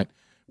 100% right,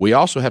 we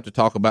also have to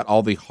talk about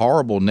all the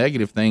horrible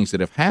negative things that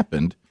have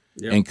happened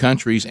in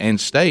countries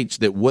and states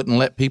that wouldn't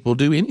let people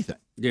do anything.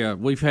 Yeah,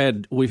 we've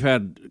had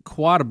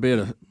quite a bit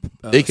of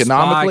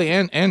economically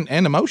and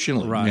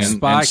emotionally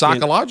and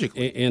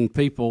psychologically in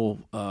people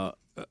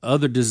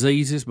other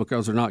diseases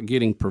because they're not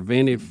getting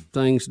preventive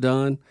things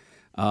done.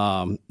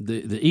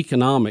 The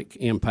economic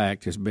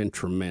impact has been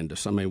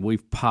tremendous. I mean,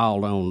 we've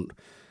piled on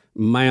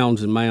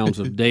mounds and mounds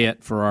of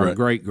debt for our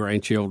great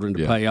grandchildren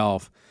to pay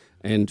off.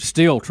 And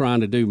still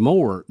trying to do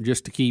more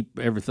just to keep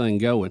everything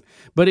going.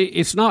 But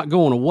it's not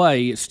going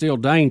away. It's still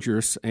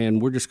dangerous,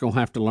 and we're just going to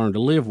have to learn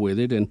to live with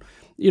it. And,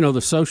 the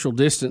social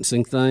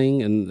distancing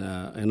thing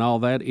and all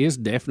that is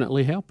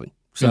definitely helping.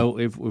 So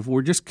if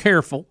we're just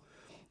careful,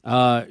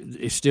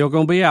 it's still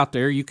going to be out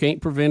there. You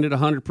can't prevent it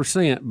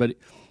 100%, but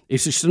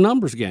it's just a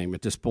numbers game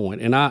at this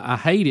point. And I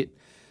hate it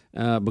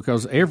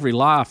because every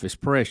life is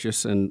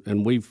precious,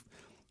 and we've,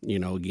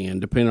 again,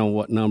 depending on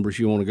what numbers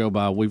you want to go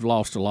by, we've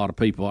lost a lot of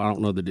people. I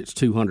don't know that it's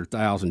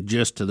 200,000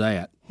 just to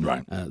that.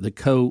 Right. The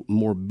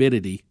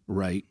comorbidity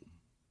rate.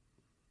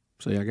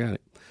 See, I got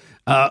it.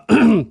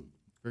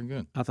 Very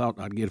good. I thought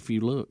I'd get a few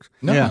looks.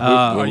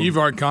 No, you've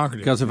already conquered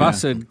it. Because if I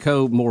said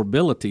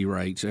comorbidity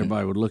rates,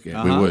 everybody would look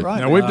at me. We would.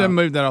 Right. Now, we've done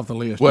moved that off the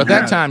list. Well, at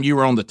that time, you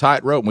were on the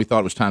tightrope, and we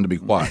thought it was time to be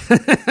quiet.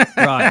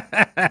 Right.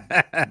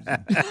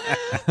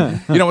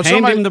 When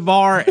hand him the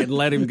bar and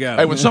let him go.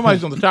 Hey, when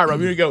somebody's on the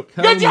tightrope, you go,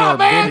 good job,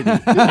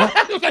 man!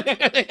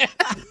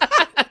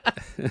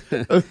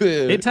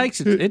 It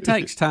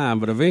takes time,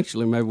 but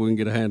eventually maybe we can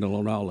get a handle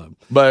on all of them.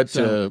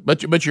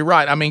 But you're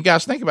right. I mean,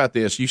 guys, think about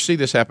this. You see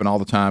this happen all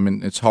the time,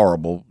 and it's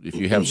horrible. If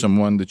you have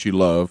someone that you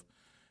love,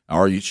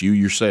 or it's you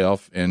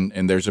yourself,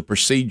 and there's a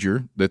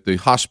procedure that the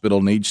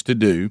hospital needs to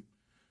do,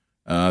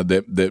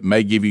 that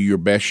may give you your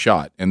best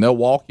shot. And they'll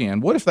walk in.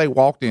 What if they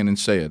walked in and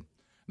said,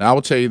 now I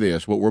will tell you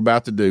this, what we're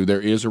about to do,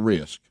 there is a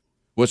risk.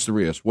 What's the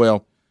risk?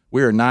 Well,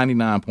 we are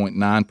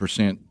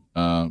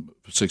 99.9%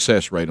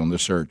 success rate on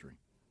this surgery.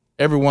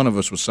 Every one of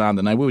us would sign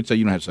the name. We would say,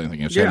 you don't have to say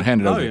anything else. Yeah.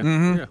 Hand it over. Yeah.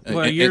 Mm-hmm. Yeah.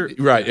 Well,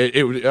 right.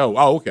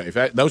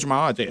 Okay. Those are my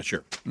odds. Yeah,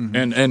 sure.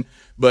 Mm-hmm.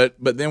 But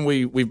then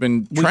we've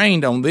been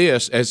trained on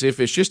this as if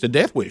it's just a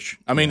death wish.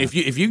 I mean, if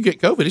you get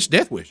COVID, it's a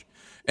death wish.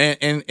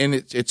 And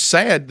it's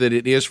sad that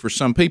it is for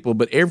some people,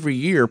 but every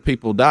year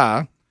people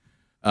die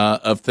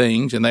of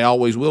things, and they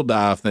always will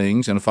die of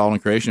things in a fallen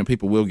creation, and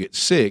people will get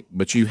sick,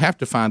 but you have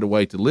to find a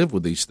way to live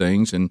with these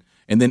things, and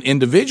then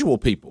individual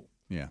people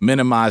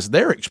minimize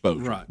their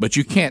exposure. Right. But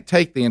you can't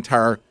take the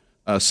entire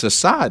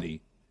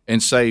society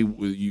and say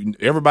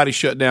everybody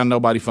shut down,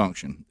 nobody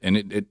function.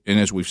 And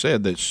as we've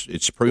said,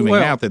 it's proving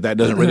out that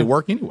doesn't really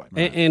work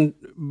anyway.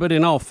 But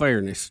in all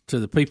fairness to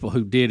the people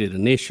who did it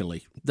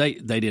initially, they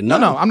didn't know.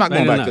 No, I'm not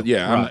going back to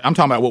right. I'm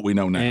talking about what we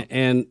know now.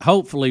 And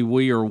hopefully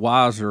we are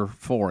wiser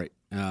for it,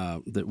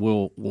 that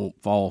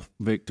won't fall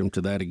victim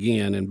to that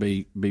again, and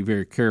be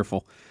very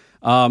careful.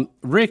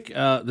 Rick,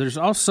 there's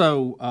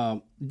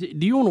also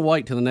do you want to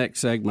wait to the next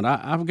segment?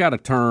 I've got a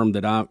term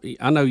that I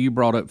know you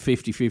brought up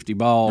 50-50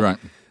 ball. Right.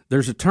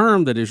 There's a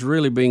term that is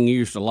really being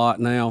used a lot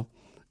now,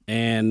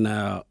 and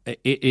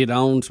it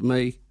owns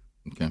me.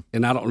 Okay.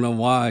 And I don't know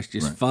why. It's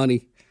just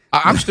funny.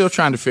 I'm still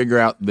trying to figure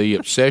out the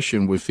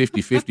obsession with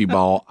 50-50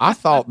 ball. I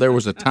thought there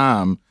was a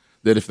time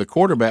that if the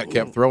quarterback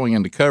kept throwing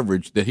into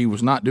coverage, that he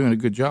was not doing a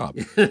good job.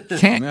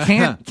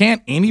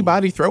 Can't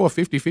anybody throw a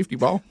 50-50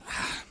 ball?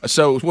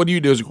 So what do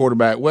you do as a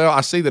quarterback? Well,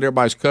 I see that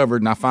everybody's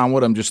covered, and I find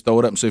one of them, just throw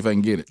it up and see if I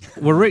can get it.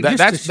 Well, Rick,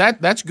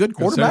 that's good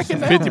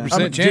quarterbacking.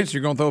 50% chance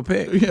you're going to throw a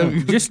pick.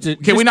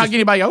 Can we not get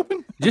anybody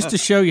open? Just to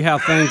show you how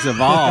things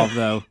evolve,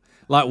 though,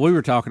 like we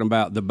were talking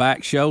about the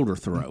back shoulder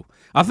throw.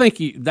 I think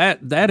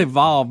that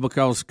evolved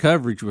because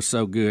coverage was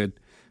so good.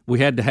 We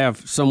had to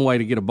have some way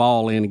to get a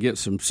ball in and get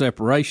some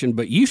separation,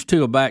 but used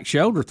to a back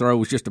shoulder throw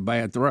was just a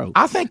bad throw.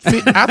 I think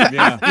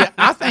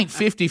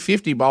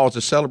 50-50 ball is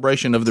a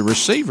celebration of the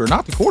receiver,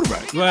 not the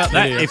quarterback. Well,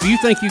 if you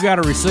think you got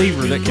a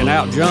receiver that can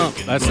out jump,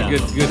 that's a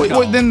good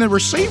call. Well, then the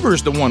receiver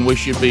is the one we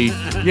should be.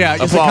 Yeah,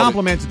 it's a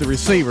compliment to the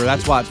receiver.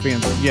 That's why it's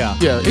being. Yeah.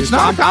 It's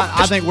not.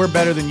 I think we're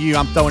better than you.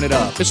 I'm throwing it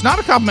up. It's not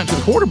a compliment to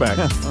the quarterback.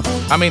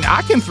 I mean,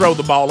 I can throw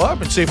the ball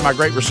up and see if my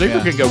great receiver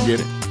can go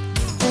get it.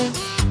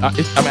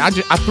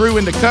 I threw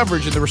into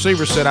coverage, and the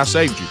receiver said, I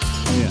saved you.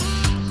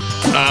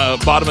 Yeah.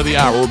 Bottom of the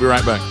hour. We'll be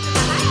right back.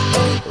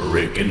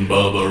 Rick and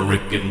Bubba,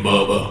 Rick and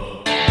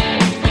Bubba.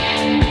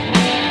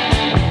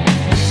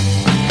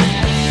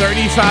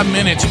 35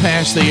 minutes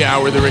past the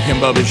hour of the Rick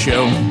and Bubba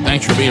Show.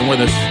 Thanks for being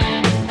with us.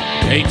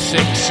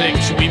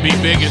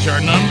 866-WE-BE-BIG is our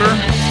number.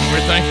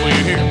 We're thankful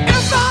you're here.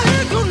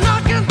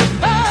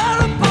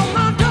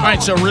 All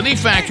right, so Relief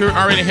Factor,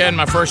 already had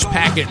my first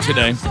packet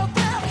today.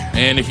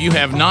 And if you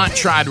have not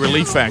tried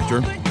Relief Factor,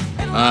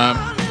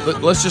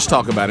 let's just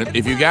talk about it.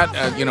 If you got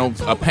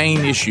a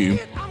pain issue,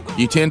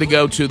 you tend to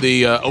go to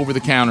the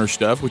over-the-counter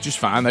stuff, which is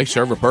fine. They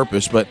serve a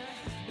purpose, but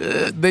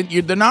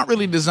they're not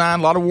really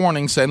designed. A lot of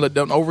warnings saying, look,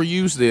 don't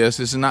overuse this.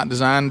 This is not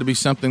designed to be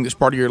something that's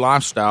part of your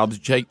lifestyle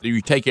that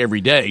you take every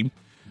day.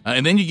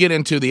 And then you get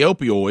into the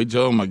opioids,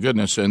 oh my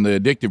goodness, and the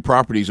addictive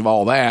properties of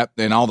all that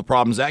and all the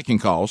problems that can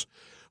cause.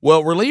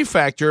 Well, Relief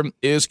Factor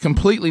is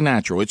completely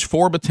natural. It's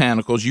 4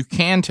 botanicals. You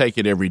can take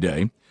it every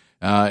day.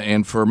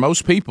 And for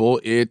most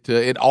people,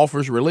 it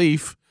offers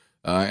relief.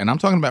 And I'm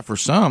talking about for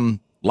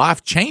some,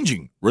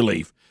 life-changing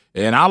relief.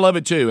 And I love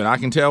it too. And I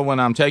can tell when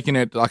I'm taking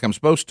it like I'm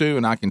supposed to,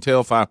 and I can tell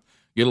if I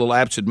get a little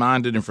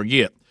absent-minded and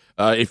forget.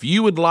 If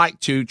you would like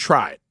to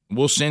try it,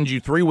 we'll send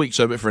you 3 weeks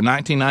of it for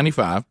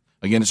 $19.95.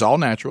 Again, it's all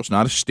natural. It's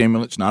not a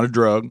stimulant. It's not a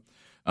drug.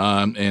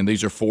 And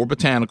these are 4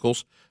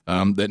 botanicals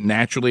that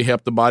naturally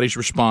help the body's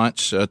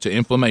response to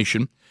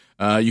inflammation.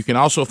 You can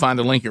also find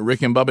a link at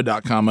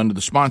rickandbubba.com under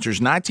the sponsors.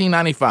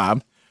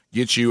 $19.95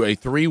 gets you a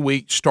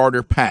 3-week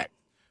starter pack.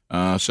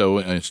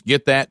 So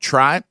get that.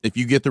 Try it. If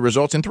you get the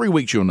results in 3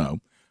 weeks, you'll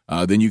know.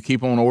 Then you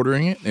keep on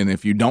ordering it. And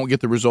if you don't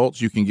get the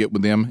results, you can get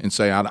with them and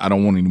say, I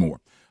don't want any more.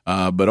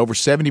 But over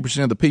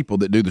 70% of the people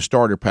that do the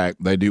starter pack,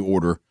 they do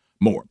order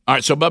more. All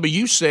right, so, Bubba,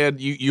 you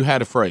said you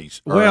had a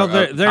phrase. Well,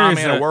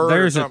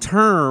 there's a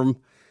term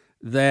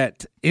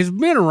that has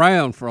been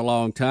around for a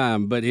long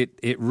time, but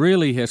it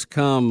really has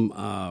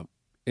come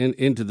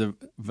into the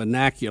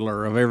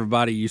vernacular of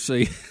everybody you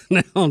see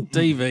now on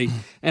TV.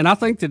 And I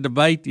think the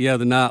debate the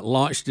other night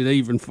launched it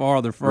even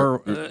farther,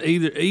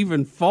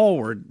 even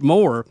forward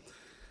more.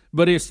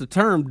 But it's the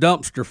term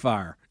dumpster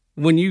fire.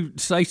 When you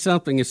say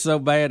something is so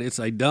bad, it's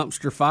a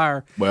dumpster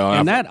fire. Well,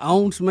 and that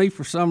owns me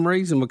for some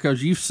reason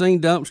because you've seen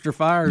dumpster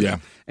fires,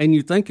 and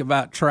you think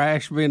about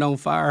trash being on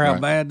fire, how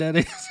bad that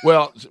is.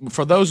 Well,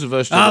 for those of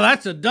us,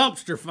 that's a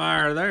dumpster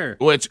fire there.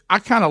 Well, I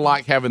kind of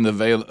like having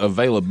the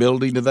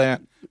availability to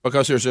that.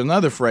 because there's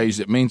another phrase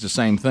that means the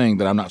same thing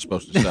that I'm not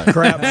supposed to say.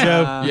 Crap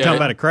show. You're talking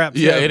about a crap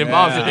show. Yeah, it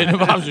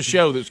involves a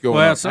show that's going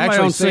on. Well, somebody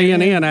on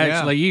CNN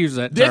actually used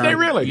that term. Did they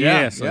really?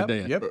 Yes, Yep. they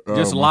did. Yep.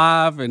 Just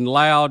live and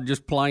loud,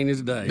 just plain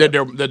as day. Did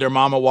their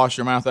mama wash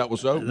their mouth out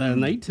with soap? They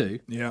need to.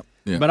 Yeah.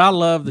 Yeah. But I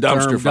love the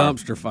Dumpster term fire.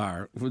 dumpster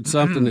fire. When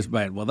something is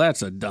bad, well,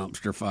 that's a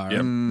dumpster fire.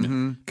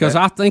 Yep. Because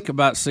I think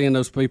about seeing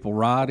those people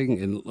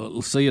riding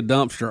and see a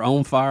dumpster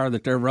on fire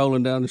that they're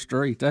rolling down the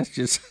street. That's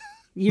just,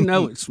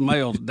 it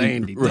smells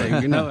dandy, too.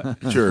 You know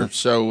it. Sure.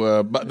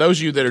 So, but those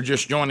of you that are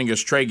just joining us,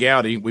 Trey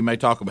Gowdy, he may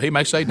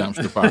say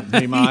dumpster fire.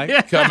 He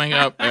might. Coming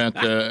up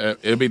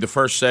it'll be the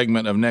first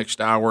segment of next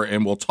hour,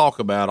 and we'll talk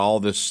about all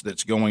this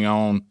that's going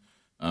on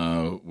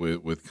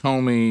with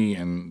Comey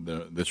and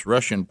this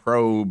Russian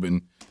probe.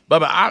 And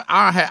Bubba,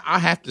 I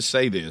have to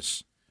say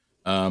this.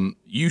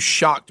 You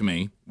shocked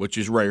me, which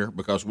is rare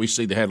because we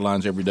see the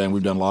headlines every day, and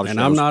we've done a lot of shows.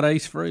 And I'm not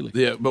Ace Frehley.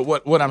 Yeah, but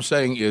what I'm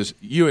saying is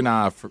you and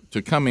I,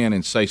 to come in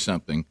and say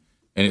something,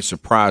 and it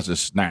surprises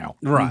us now.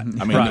 Right.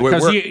 I mean,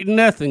 because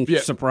nothing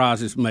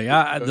surprises me.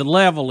 The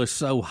level is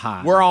so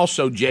high. We're all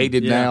so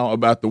jaded now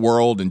about the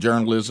world and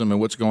journalism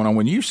and what's going on.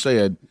 When you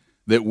said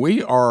that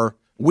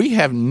we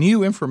have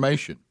new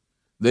information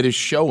that is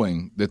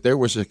showing that there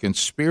was a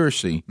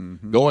conspiracy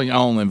going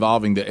on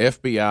involving the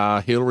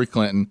FBI, Hillary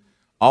Clinton,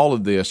 all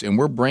of this, and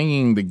we're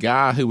bringing the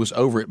guy who was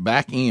over it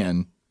back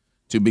in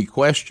to be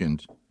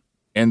questioned,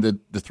 and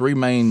the three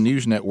main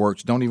news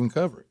networks don't even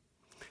cover it.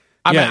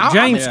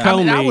 James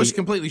Comey. I was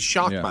completely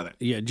shocked by that.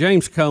 Yeah,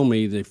 James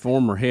Comey, the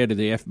former head of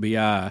the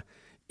FBI,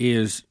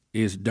 is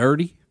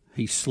dirty.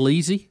 He's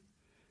sleazy.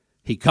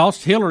 He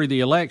cost Hillary the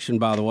election,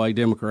 by the way,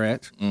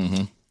 Democrats.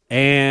 Mm-hmm.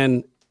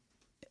 And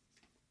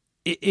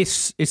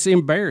it's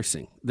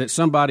embarrassing that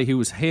somebody who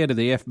was head of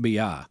the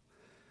FBI,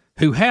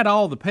 who had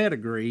all the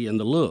pedigree and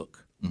the look,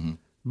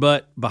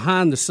 but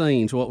behind the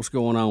scenes, what was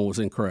going on was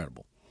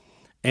incredible.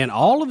 And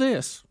all of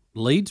this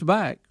leads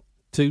back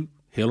to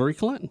Hillary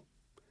Clinton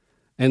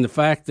and the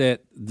fact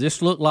that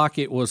this looked like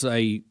it was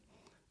a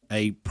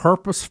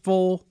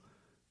purposeful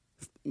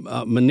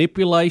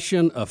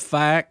manipulation of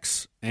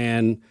facts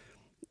and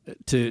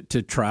to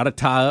try to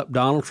tie up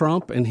Donald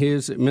Trump and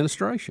his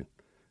administration.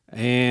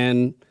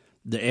 And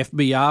the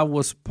FBI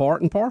was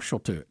part and partial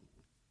to it.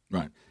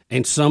 Right.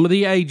 And some of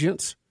the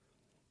agents,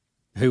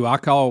 who I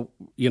call,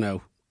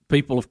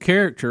 people of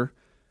character,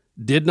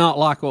 did not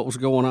like what was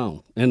going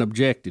on and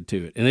objected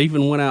to it, and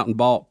even went out and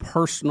bought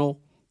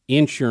personal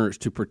insurance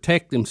to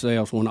protect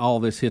themselves when all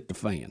this hit the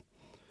fan.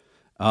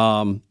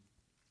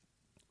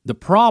 The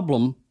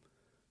problem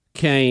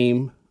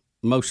came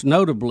most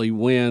notably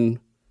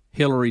when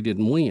Hillary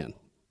didn't win.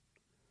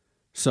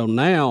 So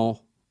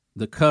now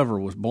the cover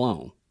was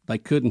blown. They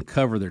couldn't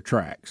cover their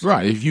tracks.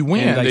 Right. If you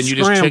win, then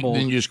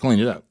you just clean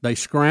it up. They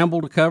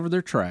scrambled to cover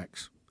their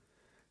tracks,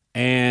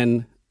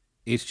 and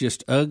it's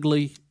just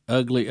ugly,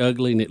 ugly,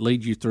 ugly, and it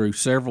leads you through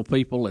several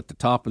people at the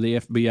top of the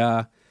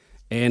FBI,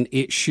 and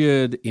it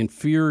should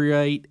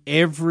infuriate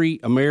every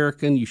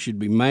American. You should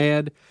be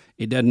mad.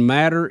 It doesn't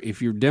matter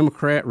if you're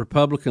Democrat,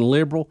 Republican,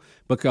 liberal,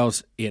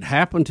 because it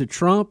happened to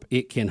Trump,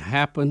 it can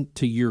happen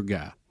to your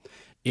guy.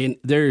 And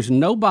there's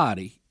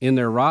nobody in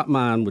their right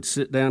mind would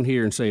sit down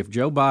here and say, if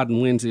Joe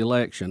Biden wins the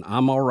election,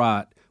 I'm all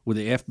right with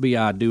the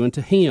FBI doing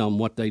to him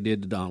what they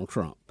did to Donald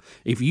Trump.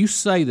 If you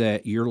say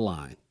that, you're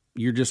lying.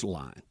 You're just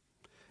lying.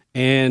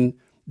 And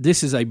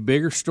this is a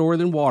bigger story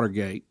than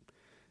Watergate.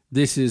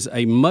 This is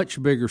a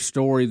much bigger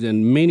story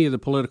than many of the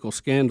political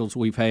scandals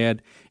we've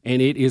had,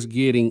 and it is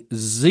getting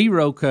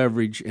zero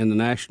coverage in the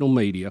national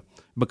media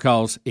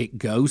because it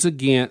goes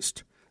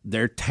against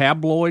their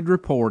tabloid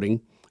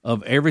reporting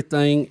of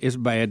everything is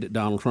bad that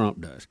Donald Trump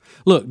does.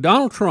 Look,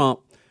 Donald Trump,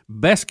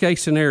 best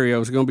case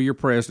scenario, is going to be your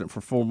president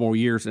for 4 more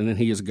years, and then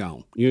he is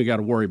gone. You ain't got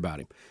to worry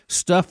about him.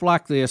 Stuff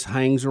like this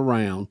hangs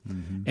around,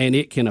 and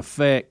it can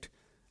affect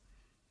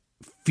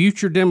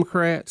future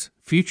Democrats,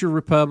 future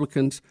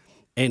Republicans,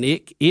 and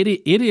it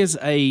is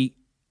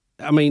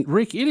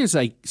Rick, it is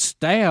a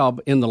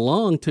stab in the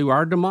lung to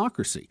our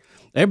democracy.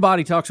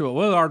 Everybody talks about,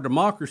 our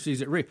democracy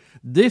is at risk.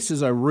 This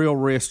is a real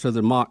risk to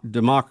the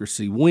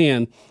democracy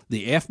when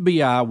the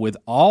FBI, with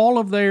all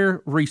of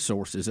their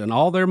resources and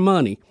all their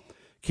money,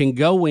 can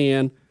go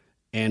in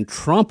and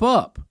trump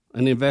up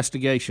an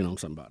investigation on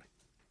somebody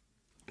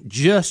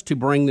just to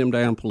bring them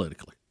down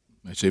politically.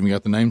 It's even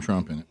got the name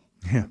Trump in it.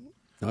 Yeah.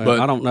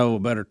 But I don't know a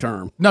better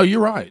term. No, you're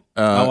right.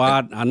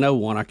 I know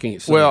one. I can't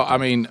say. Well, I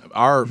mean,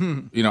 I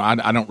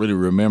don't really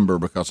remember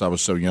because I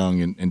was so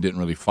young and didn't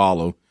really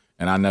follow.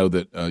 And I know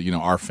that,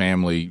 our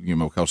family,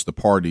 because the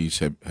parties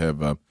have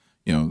the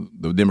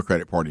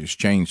Democratic Party has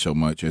changed so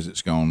much as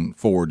it's gone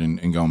forward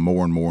and gone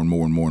more and more and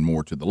more and more and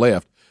more to the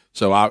left.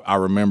 So I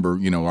remember,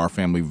 our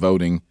family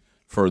voting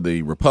for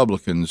the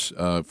Republicans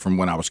from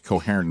when I was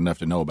coherent enough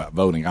to know about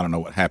voting. I don't know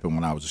what happened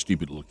when I was a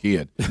stupid little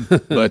kid.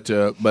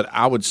 But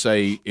I would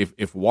say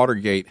if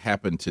Watergate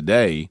happened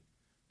today,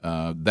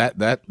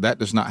 that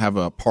does not have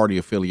a party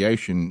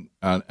affiliation.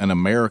 An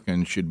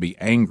American should be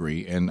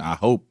angry, and I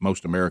hope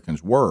most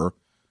Americans were.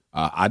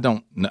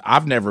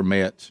 I've never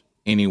met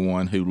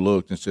anyone who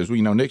looked and says,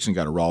 well, Nixon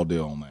got a raw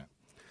deal on that.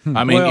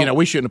 I mean,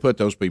 we shouldn't have put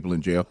those people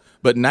in jail.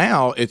 But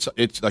now it's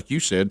like you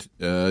said,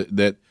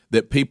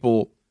 that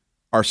people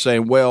are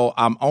saying, well,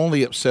 I'm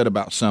only upset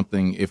about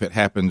something if it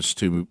happens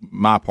to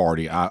my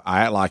party. I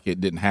act like it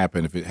didn't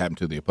happen if it happened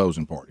to the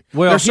opposing party.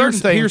 Well,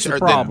 there's here's the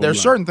problem.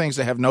 There's certain things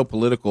that have no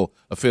political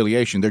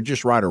affiliation. They're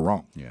just right or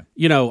wrong. Yeah.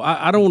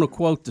 I don't want to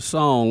quote the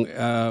song,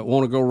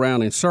 want to go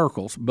around in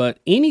circles, but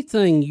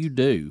anything you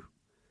do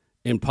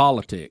in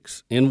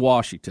politics in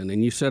Washington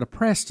and you set a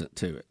precedent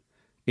to it,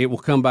 it will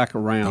come back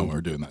around we're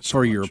doing that so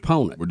for much. your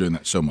opponent. We're doing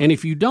that so much. And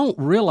if you don't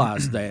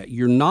realize that,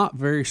 you're not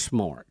very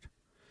smart.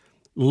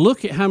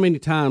 Look at how many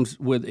times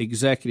with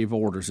executive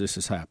orders this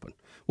has happened.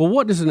 Well,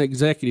 what does an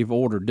executive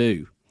order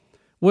do?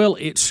 Well,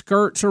 it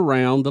skirts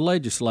around the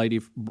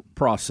legislative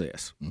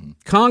process. Mm-hmm.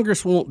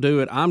 Congress won't do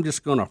it. I'm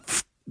just going to,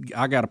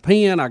 I got a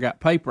pen, I got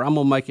paper, I'm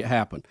going to make it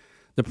happen.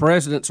 The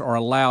presidents are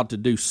allowed to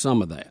do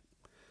some of that.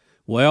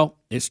 Well,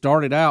 it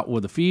started out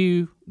with a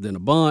few, then a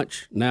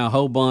bunch, now a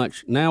whole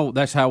bunch. Now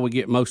that's how we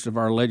get most of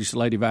our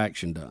legislative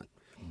action done.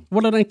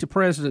 Well, it ain't the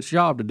president's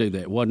job to do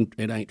that.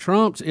 It ain't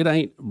Trump's, it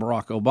ain't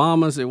Barack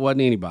Obama's, it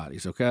wasn't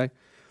anybody's, okay?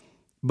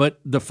 But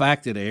the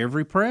fact that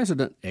every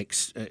president,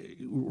 takes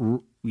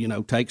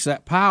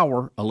that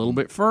power a little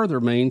bit further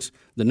means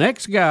the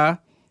next guy,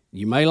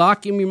 you may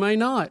like him, you may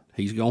not,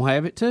 he's going to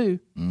have it too.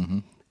 Mm-hmm.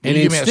 And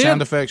you give me that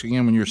sound effects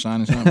again when you're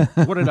signing something?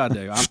 What did I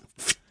do? You're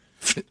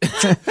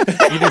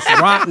just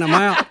writing them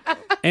out.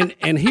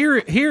 And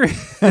here's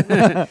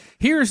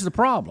the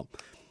problem.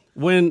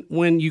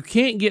 When you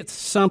can't get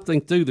something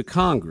through the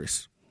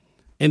Congress,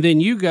 and then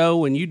you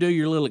go and you do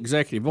your little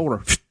executive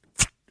order,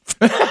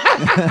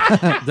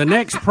 the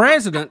next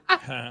president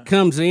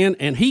comes in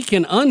and he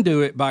can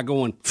undo it by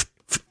going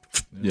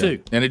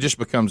too. And it just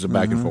becomes a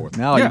back and forth.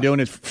 Now you're doing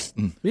it.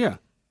 Yeah.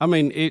 I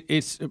mean,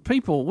 it's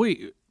people,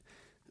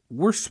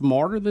 we're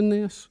smarter than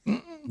this.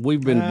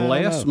 We've been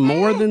blessed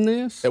more than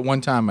this. At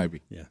one time,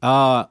 maybe.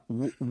 Yeah.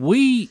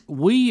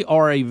 We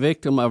are a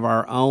victim of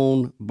our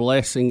own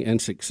blessing and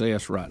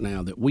success right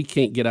now that we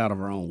can't get out of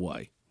our own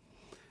way.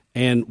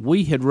 And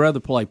we had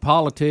rather play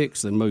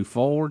politics than move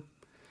forward.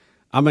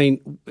 I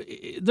mean,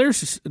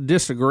 there's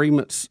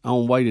disagreements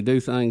on way to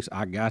do things.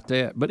 I got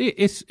that. But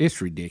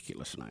it's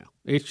ridiculous now.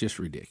 It's just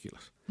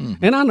ridiculous.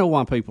 Mm-hmm. And I know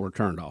why people are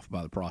turned off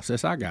by the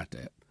process. I got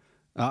that.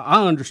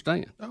 I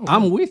understand.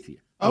 I'm with you.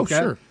 Okay?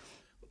 Sure.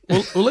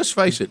 Well, let's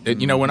face it.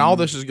 When all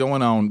this is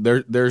going on,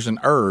 there's an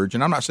urge,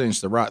 and I'm not saying it's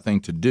the right thing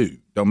to do.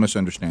 Don't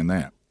misunderstand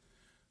that.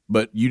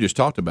 But you just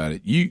talked about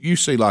it. You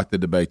see, like the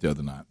debate the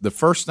other night. The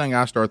first thing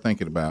I started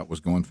thinking about was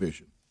going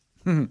fishing.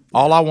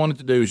 All I wanted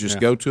to do is just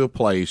go to a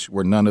place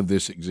where none of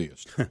this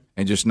exists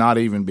and just not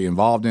even be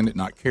involved in it,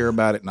 not care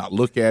about it, not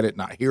look at it,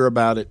 not hear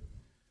about it.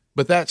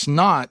 But that's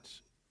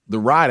not the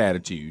right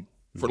attitude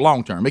for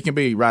long term. It can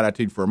be right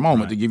attitude for a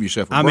moment to give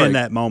yourself a break. I'm in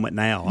that moment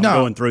now. I'm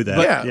going through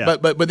that.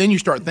 But then you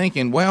start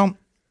thinking, well,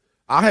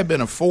 I have been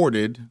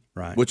afforded,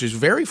 which is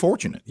very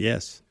fortunate.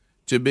 Yes.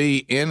 To be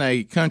in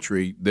a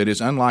country that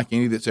is unlike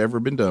any that's ever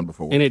been done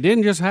before. And it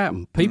didn't just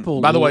happen. People,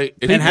 by the way,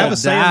 and have a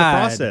say in the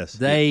process.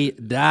 They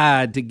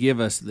died to give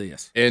us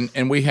this. And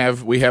we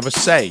have a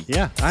say.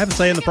 Yeah, I have a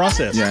say in the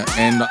process. Yeah,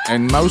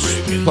 and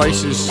most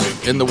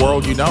places in the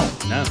world you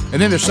don't. No.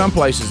 And then there's some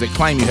places that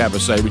claim you have a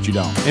say, but you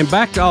don't. And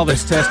back to all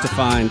this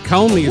testifying,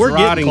 Comey's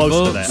writing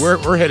books.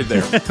 We're headed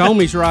there.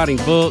 Comey's writing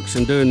books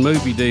and doing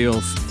movie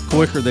deals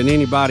quicker than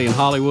anybody in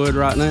Hollywood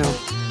right now.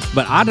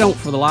 But I don't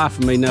for the life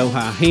of me know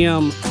how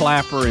him,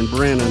 Clapper, and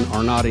Brennan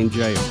are not in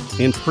jail,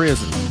 in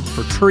prison,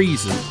 for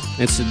treason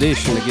and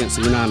sedition against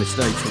the United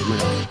States of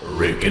America.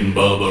 Rick and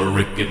Bubba,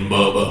 Rick and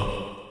Bubba.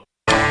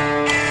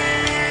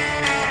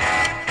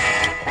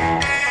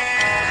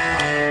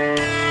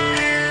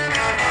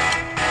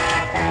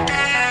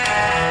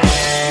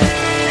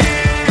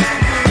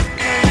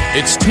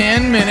 It's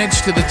 10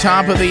 minutes to the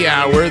top of the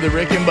hour. The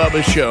Rick and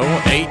Bubba Show,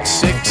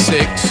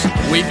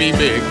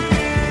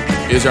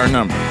 866-WE-BE-BIG is our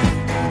number.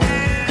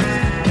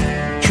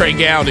 Trey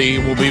Gowdy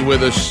will be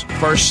with us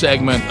first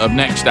segment of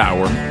next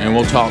hour, and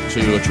we'll talk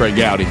to Trey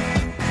Gowdy.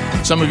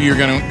 Some of you are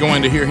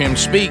going to hear him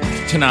speak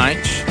tonight,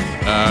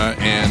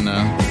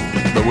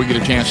 but we get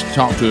a chance to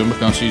talk to him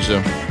because he's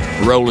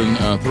rolling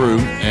through,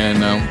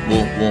 and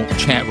we'll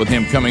chat with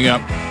him coming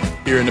up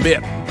here in a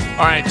bit.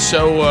 All right,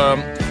 so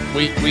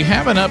we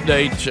have an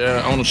update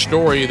on a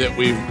story that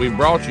we've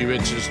brought you.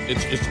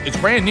 It's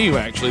brand new,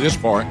 actually, this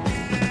part.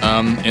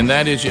 And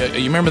that is,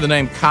 you remember the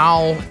name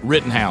Kyle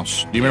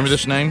Rittenhouse? Do you remember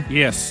this name?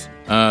 Yes.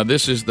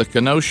 This is the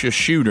Kenosha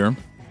shooter,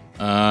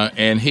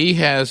 and he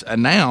has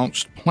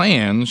announced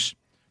plans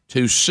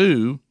to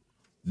sue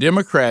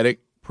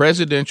Democratic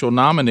presidential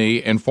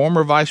nominee and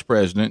former Vice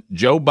President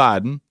Joe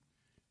Biden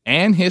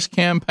and his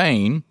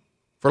campaign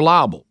for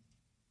libel.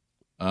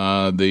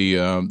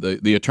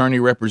 The attorney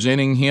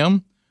representing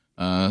him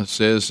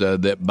says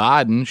that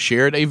Biden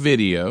shared a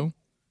video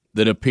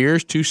that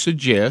appears to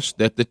suggest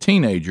that the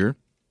teenager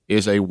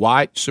is a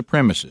white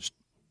supremacist.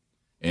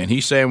 And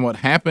he's saying what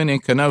happened in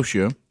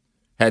Kenosha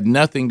had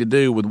nothing to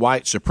do with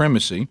white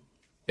supremacy.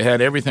 It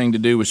had everything to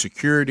do with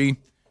security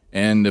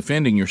and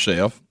defending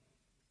yourself,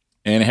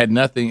 and had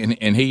nothing,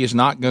 and he is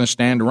not going to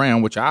stand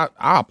around, which I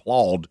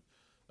applaud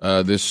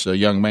this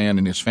young man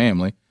and his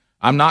family.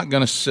 I'm not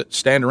going to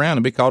stand around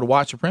and be called a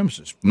white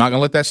supremacist. I'm not going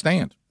to let that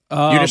stand.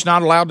 You're just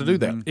not allowed to do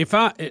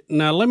that.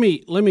 Now let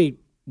me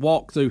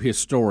walk through his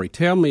story.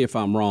 Tell me if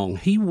I'm wrong.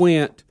 He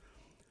went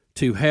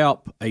to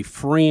help a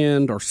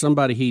friend or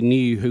somebody he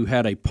knew who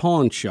had a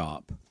pawn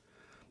shop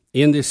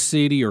in this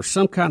city or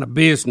some kind of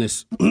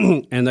business,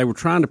 and they were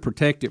trying to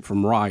protect it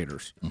from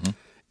rioters. Mm-hmm.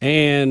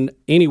 And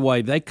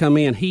anyway, they come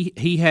in.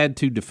 He had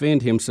to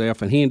defend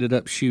himself, and he ended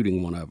up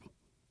shooting one of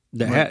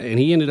them. And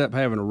he ended up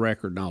having a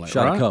record and all that.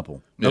 Shot right? a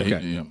couple.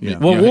 Okay. Yeah.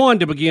 Well, one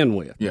to begin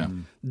with. Yeah.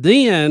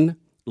 Then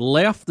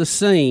left the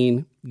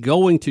scene,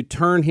 going to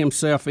turn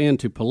himself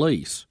into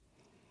police.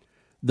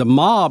 The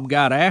mob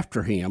got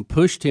after him,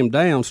 pushed him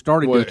down,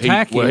 started to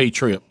attack him. He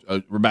tripped.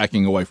 We're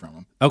backing away from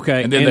him.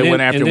 Okay. And then they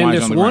went after him while he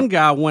was on the ground. This one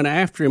guy went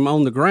after him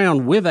on the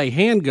ground with a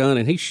handgun,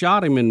 and he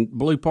shot him and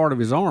blew part of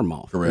his arm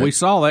off. Correct. We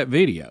saw that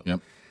video.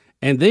 Yep.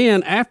 And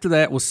then after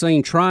that was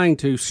seen trying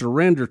to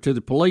surrender to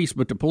the police,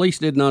 but the police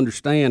didn't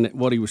understand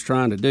what he was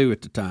trying to do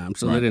at the time,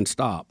 so they didn't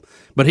stop.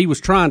 But he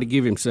was trying to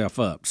give himself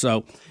up.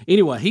 So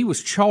anyway, he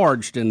was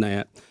charged in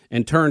that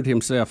and turned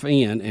himself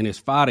in and is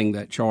fighting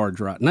that charge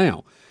right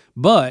now.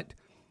 But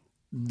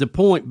the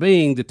point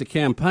being that the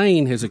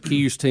campaign has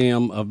accused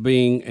him of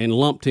being and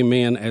lumped him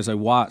in as a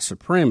white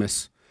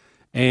supremacist.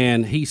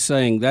 And he's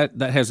saying that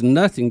has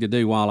nothing to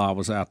do while I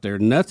was out there,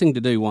 nothing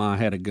to do while I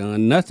had a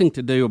gun, nothing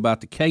to do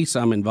about the case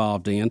I'm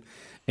involved in,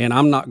 and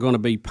I'm not going to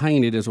be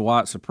painted as a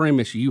white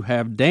supremacist. You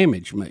have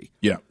damaged me.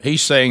 Yeah,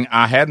 he's saying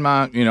I had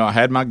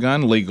my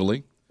gun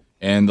legally,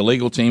 and the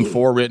legal team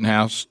for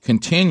Rittenhouse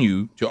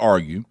continue to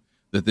argue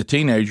that the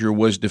teenager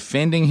was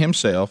defending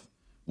himself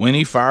when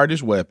he fired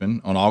his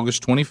weapon on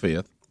August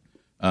 25th.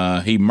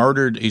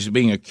 He's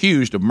being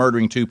accused of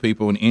murdering 2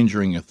 people and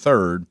injuring a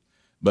third.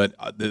 But,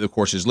 of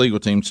course, his legal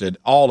team said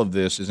all of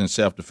this is in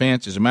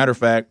self-defense. As a matter of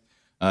fact,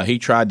 he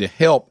tried to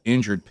help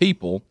injured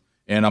people,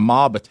 and a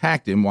mob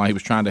attacked him while he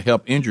was trying to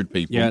help injured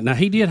people. Yeah, now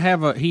he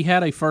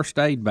had a first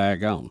aid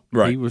bag on.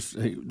 Right.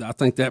 I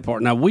think that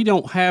part. Now, we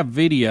don't have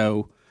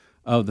video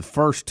of the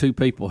first 2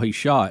 people he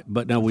shot,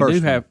 but now we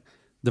do have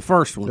the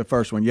first one. The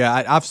first one,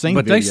 yeah, I've seen.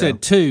 But video. they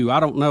said 2. I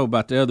don't know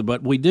about the other,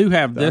 but we do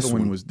have this other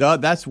one.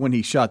 That's when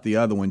he shot the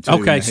other one too.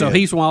 Okay, so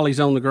he's while he's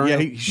on the ground.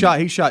 Yeah,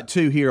 he shot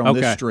 2 here on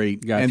this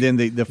street, gotcha. and then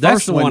the that's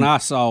first the one I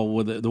saw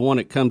with the one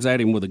that comes at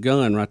him with a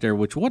gun right there.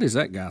 Which what is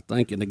that guy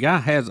thinking? The guy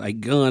has a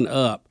gun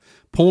up,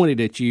 pointed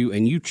at you,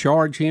 and you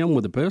charge him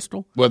with a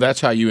pistol. Well,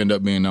 that's how you end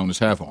up being known as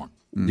half arm.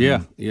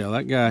 Mm-hmm. Yeah,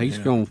 that guy. He's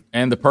going.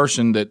 And the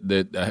person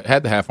that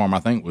had the half arm, I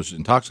think, was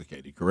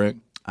intoxicated. Correct.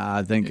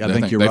 I think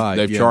you're right.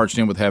 They've charged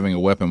him with having a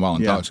weapon while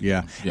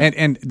intoxicated. Yeah.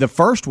 And the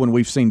first one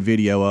we've seen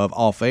video of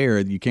off air.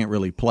 You can't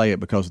really play it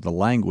because of the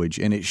language,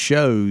 and it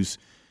shows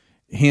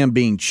him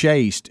being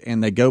chased,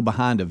 and they go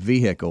behind a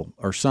vehicle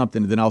or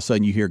something, and then all of a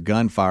sudden you hear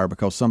gunfire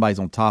because somebody's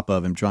on top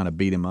of him trying to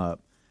beat him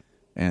up,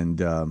 and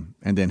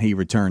then he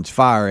returns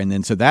fire, and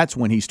then so that's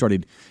when he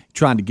started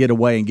trying to get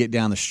away and get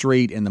down the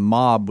street, and the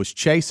mob was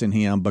chasing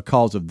him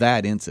because of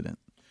that incident.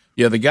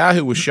 Yeah, the guy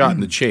who was shot in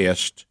the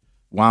chest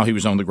while he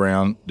was on the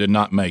ground did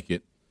not make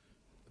it.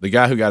 The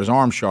guy who got his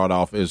arm shot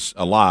off is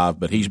alive,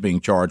 but he's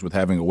being charged with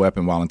having a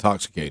weapon while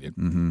intoxicated.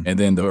 Mm-hmm. And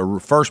then the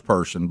first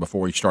person,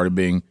 before he started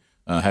being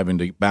having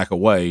to back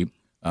away,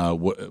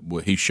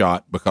 he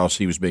shot because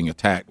he was being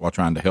attacked while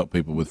trying to help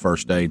people with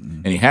first aid,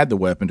 and he had the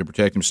weapon to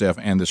protect himself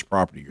and this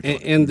property.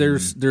 And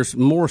there's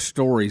more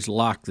stories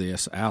like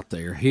this out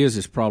there. His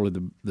is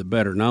probably the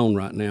better known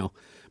right now.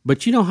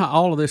 But you know how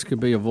all of this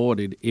could be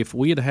avoided if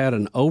we had had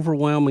an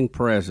overwhelming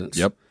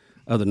presence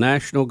of the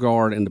National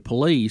Guard and the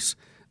police.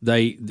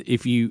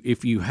 If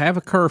you have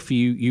a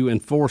curfew, you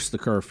enforce the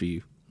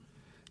curfew.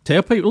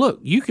 Tell people, look,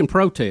 you can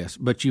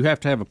protest, but you have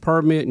to have a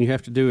permit and you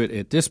have to do it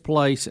at this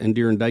place and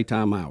during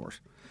daytime hours.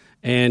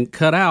 And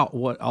cut out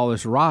all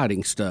this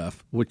rioting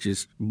stuff, which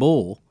is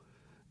bull,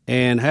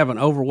 and have an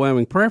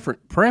overwhelming presence,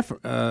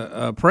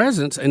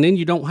 and then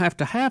you don't have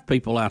to have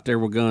people out there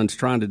with guns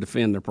trying to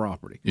defend their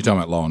property. You're talking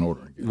about law and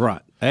order.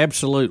 Right.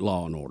 Absolute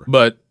law and order.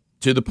 But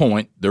to the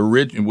point,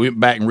 we went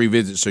back and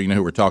revisit so you know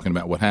who we're talking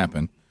about, what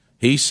happened.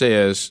 He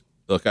says,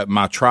 look,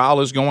 my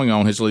trial is going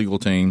on, his legal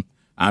team.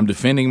 I'm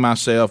defending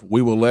myself.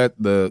 We will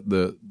let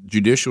the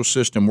judicial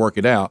system work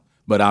it out,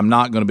 but I'm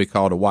not going to be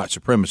called a white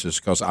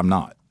supremacist because I'm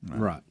not.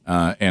 Right.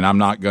 And I'm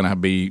not going to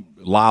be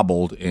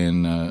libeled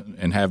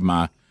and have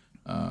my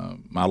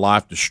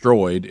life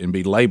destroyed and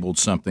be labeled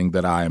something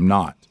that I am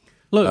not.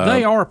 Look,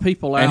 they are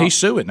people out. And he's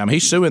suing. I mean,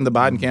 he's suing the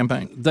Biden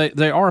campaign.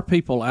 There are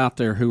people out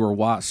there who are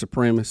white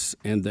supremacists,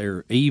 and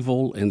they're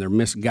evil, and they're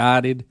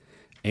misguided,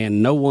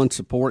 and no one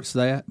supports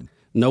that.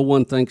 No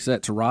one thinks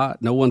that's right.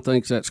 No one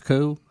thinks that's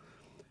cool.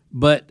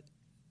 But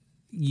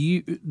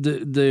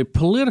the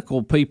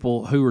political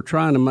people who are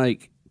trying to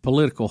make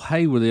political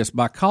hay with this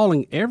by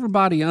calling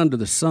everybody under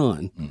the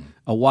sun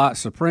a white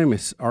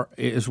supremacist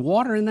is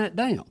watering that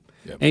down.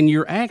 and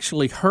you're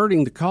actually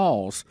hurting the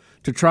cause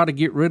to try to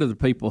get rid of the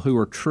people who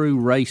are true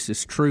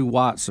racists, true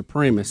white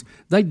supremacists.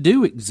 They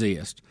do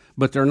exist,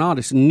 but they're not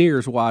as near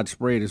as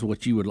widespread as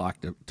what you would like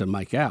to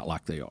make out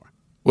like they are.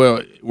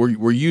 Well,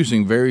 we're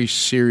using very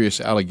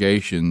serious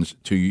allegations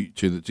to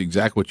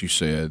exactly what you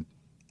said,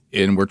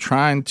 and we're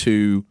trying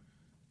to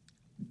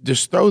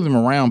just throw them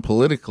around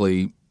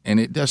politically, and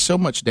it does so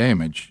much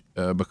damage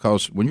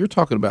because when you're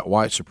talking about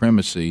white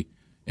supremacy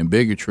and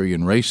bigotry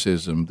and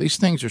racism, these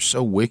things are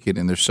so wicked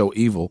and they're so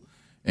evil.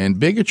 And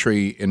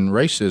bigotry and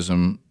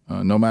racism,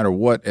 no matter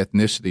what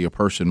ethnicity a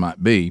person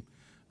might be,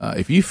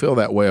 if you feel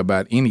that way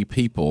about any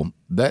people,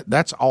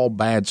 that's all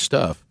bad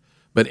stuff.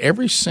 But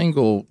every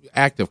single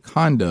act of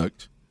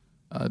conduct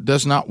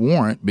does not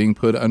warrant being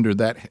put under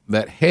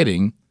that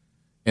heading.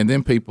 And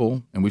then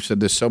people, and we've said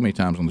this so many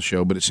times on the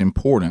show, but it's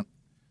important,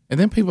 and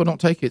then people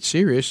don't take it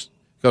serious.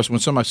 Because when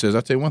somebody says,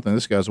 I'll tell you one thing,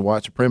 this guy's a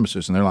white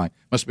supremacist, and they're like,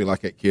 must be like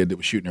that kid that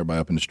was shooting everybody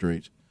up in the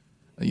streets.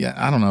 Yeah,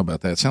 I don't know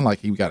about that. It sounded like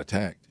he got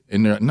attacked.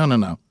 And they're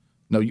no.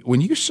 When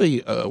you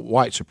see a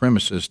white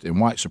supremacist and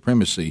white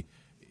supremacy,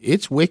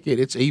 it's wicked,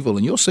 it's evil,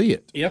 and you'll see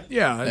it. Yep.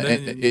 Yeah.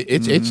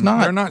 It's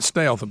not. They're not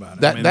stealth about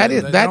it.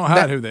 They don't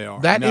hide who they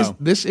are.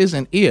 This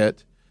isn't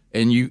it.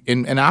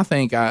 And I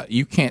think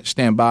you can't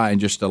stand by and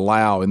just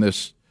allow in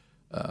this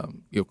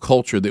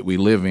culture that we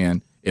live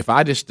in. If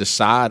I just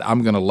decide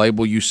I'm going to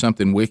label you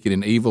something wicked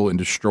and evil and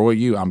destroy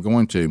you, I'm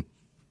going to.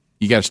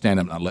 You got to stand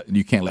up.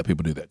 You can't let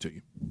people do that to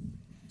you.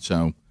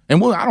 So,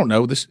 and I don't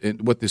know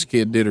what this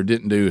kid did or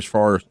didn't do as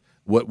far as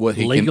what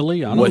he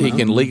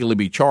can legally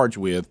be charged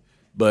with.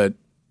 But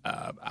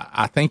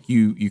I think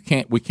we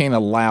can't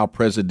allow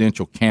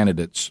presidential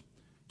candidates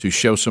to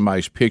show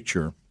somebody's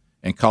picture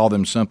and call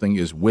them something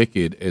as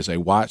wicked as a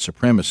white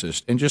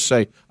supremacist and just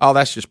say, "Oh,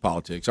 that's just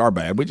politics. Our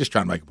bad. We're just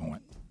trying to make a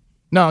point."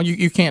 No,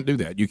 you can't do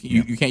that.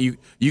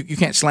 You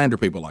can't slander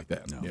people like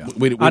that. No.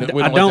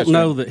 I don't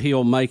know that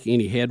he'll make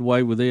any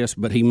headway with this,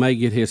 but he may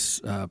get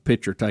his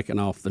picture taken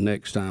off the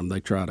next time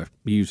they try to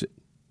use it.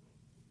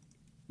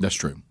 That's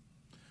true.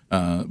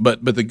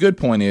 But the good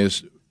point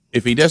is,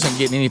 if he doesn't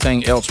get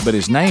anything else but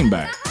his name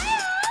back,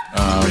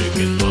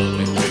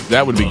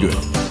 that would be good.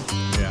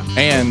 Yeah.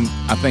 And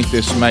I think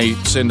this may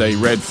send a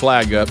red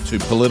flag up to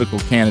political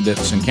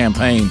candidates and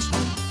campaigns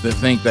that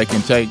think they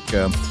can take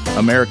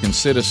American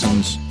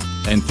citizens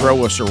and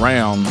throw us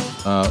around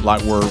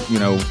like we're,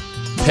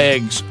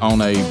 pegs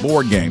on a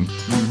board game.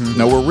 Mm-hmm.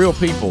 No, we're real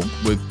people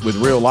with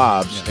real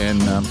lives, and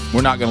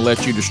we're not going to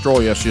let you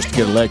destroy us just to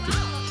get elected.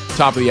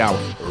 Top of the hour.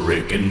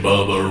 Rick and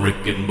Bubba,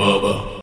 Rick and Bubba.